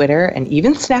and Twitter and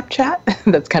even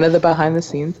Snapchat. That's kind of the behind the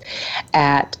scenes.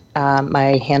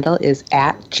 My handle is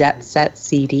at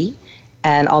JetSetCD.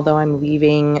 And although I'm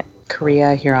leaving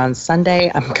Korea here on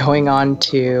Sunday, I'm going on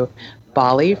to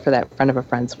Bali for that friend of a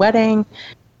friend's wedding,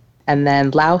 and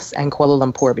then Laos and Kuala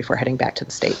Lumpur before heading back to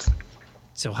the States.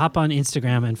 So hop on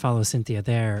Instagram and follow Cynthia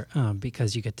there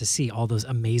because you get to see all those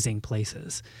amazing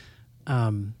places.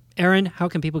 Erin, how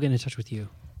can people get in touch with you?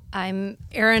 I'm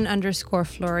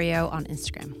Erin_Florio on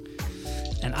Instagram.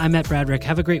 And I'm Matt Bradrick.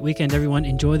 Have a great weekend, everyone.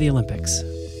 Enjoy the Olympics.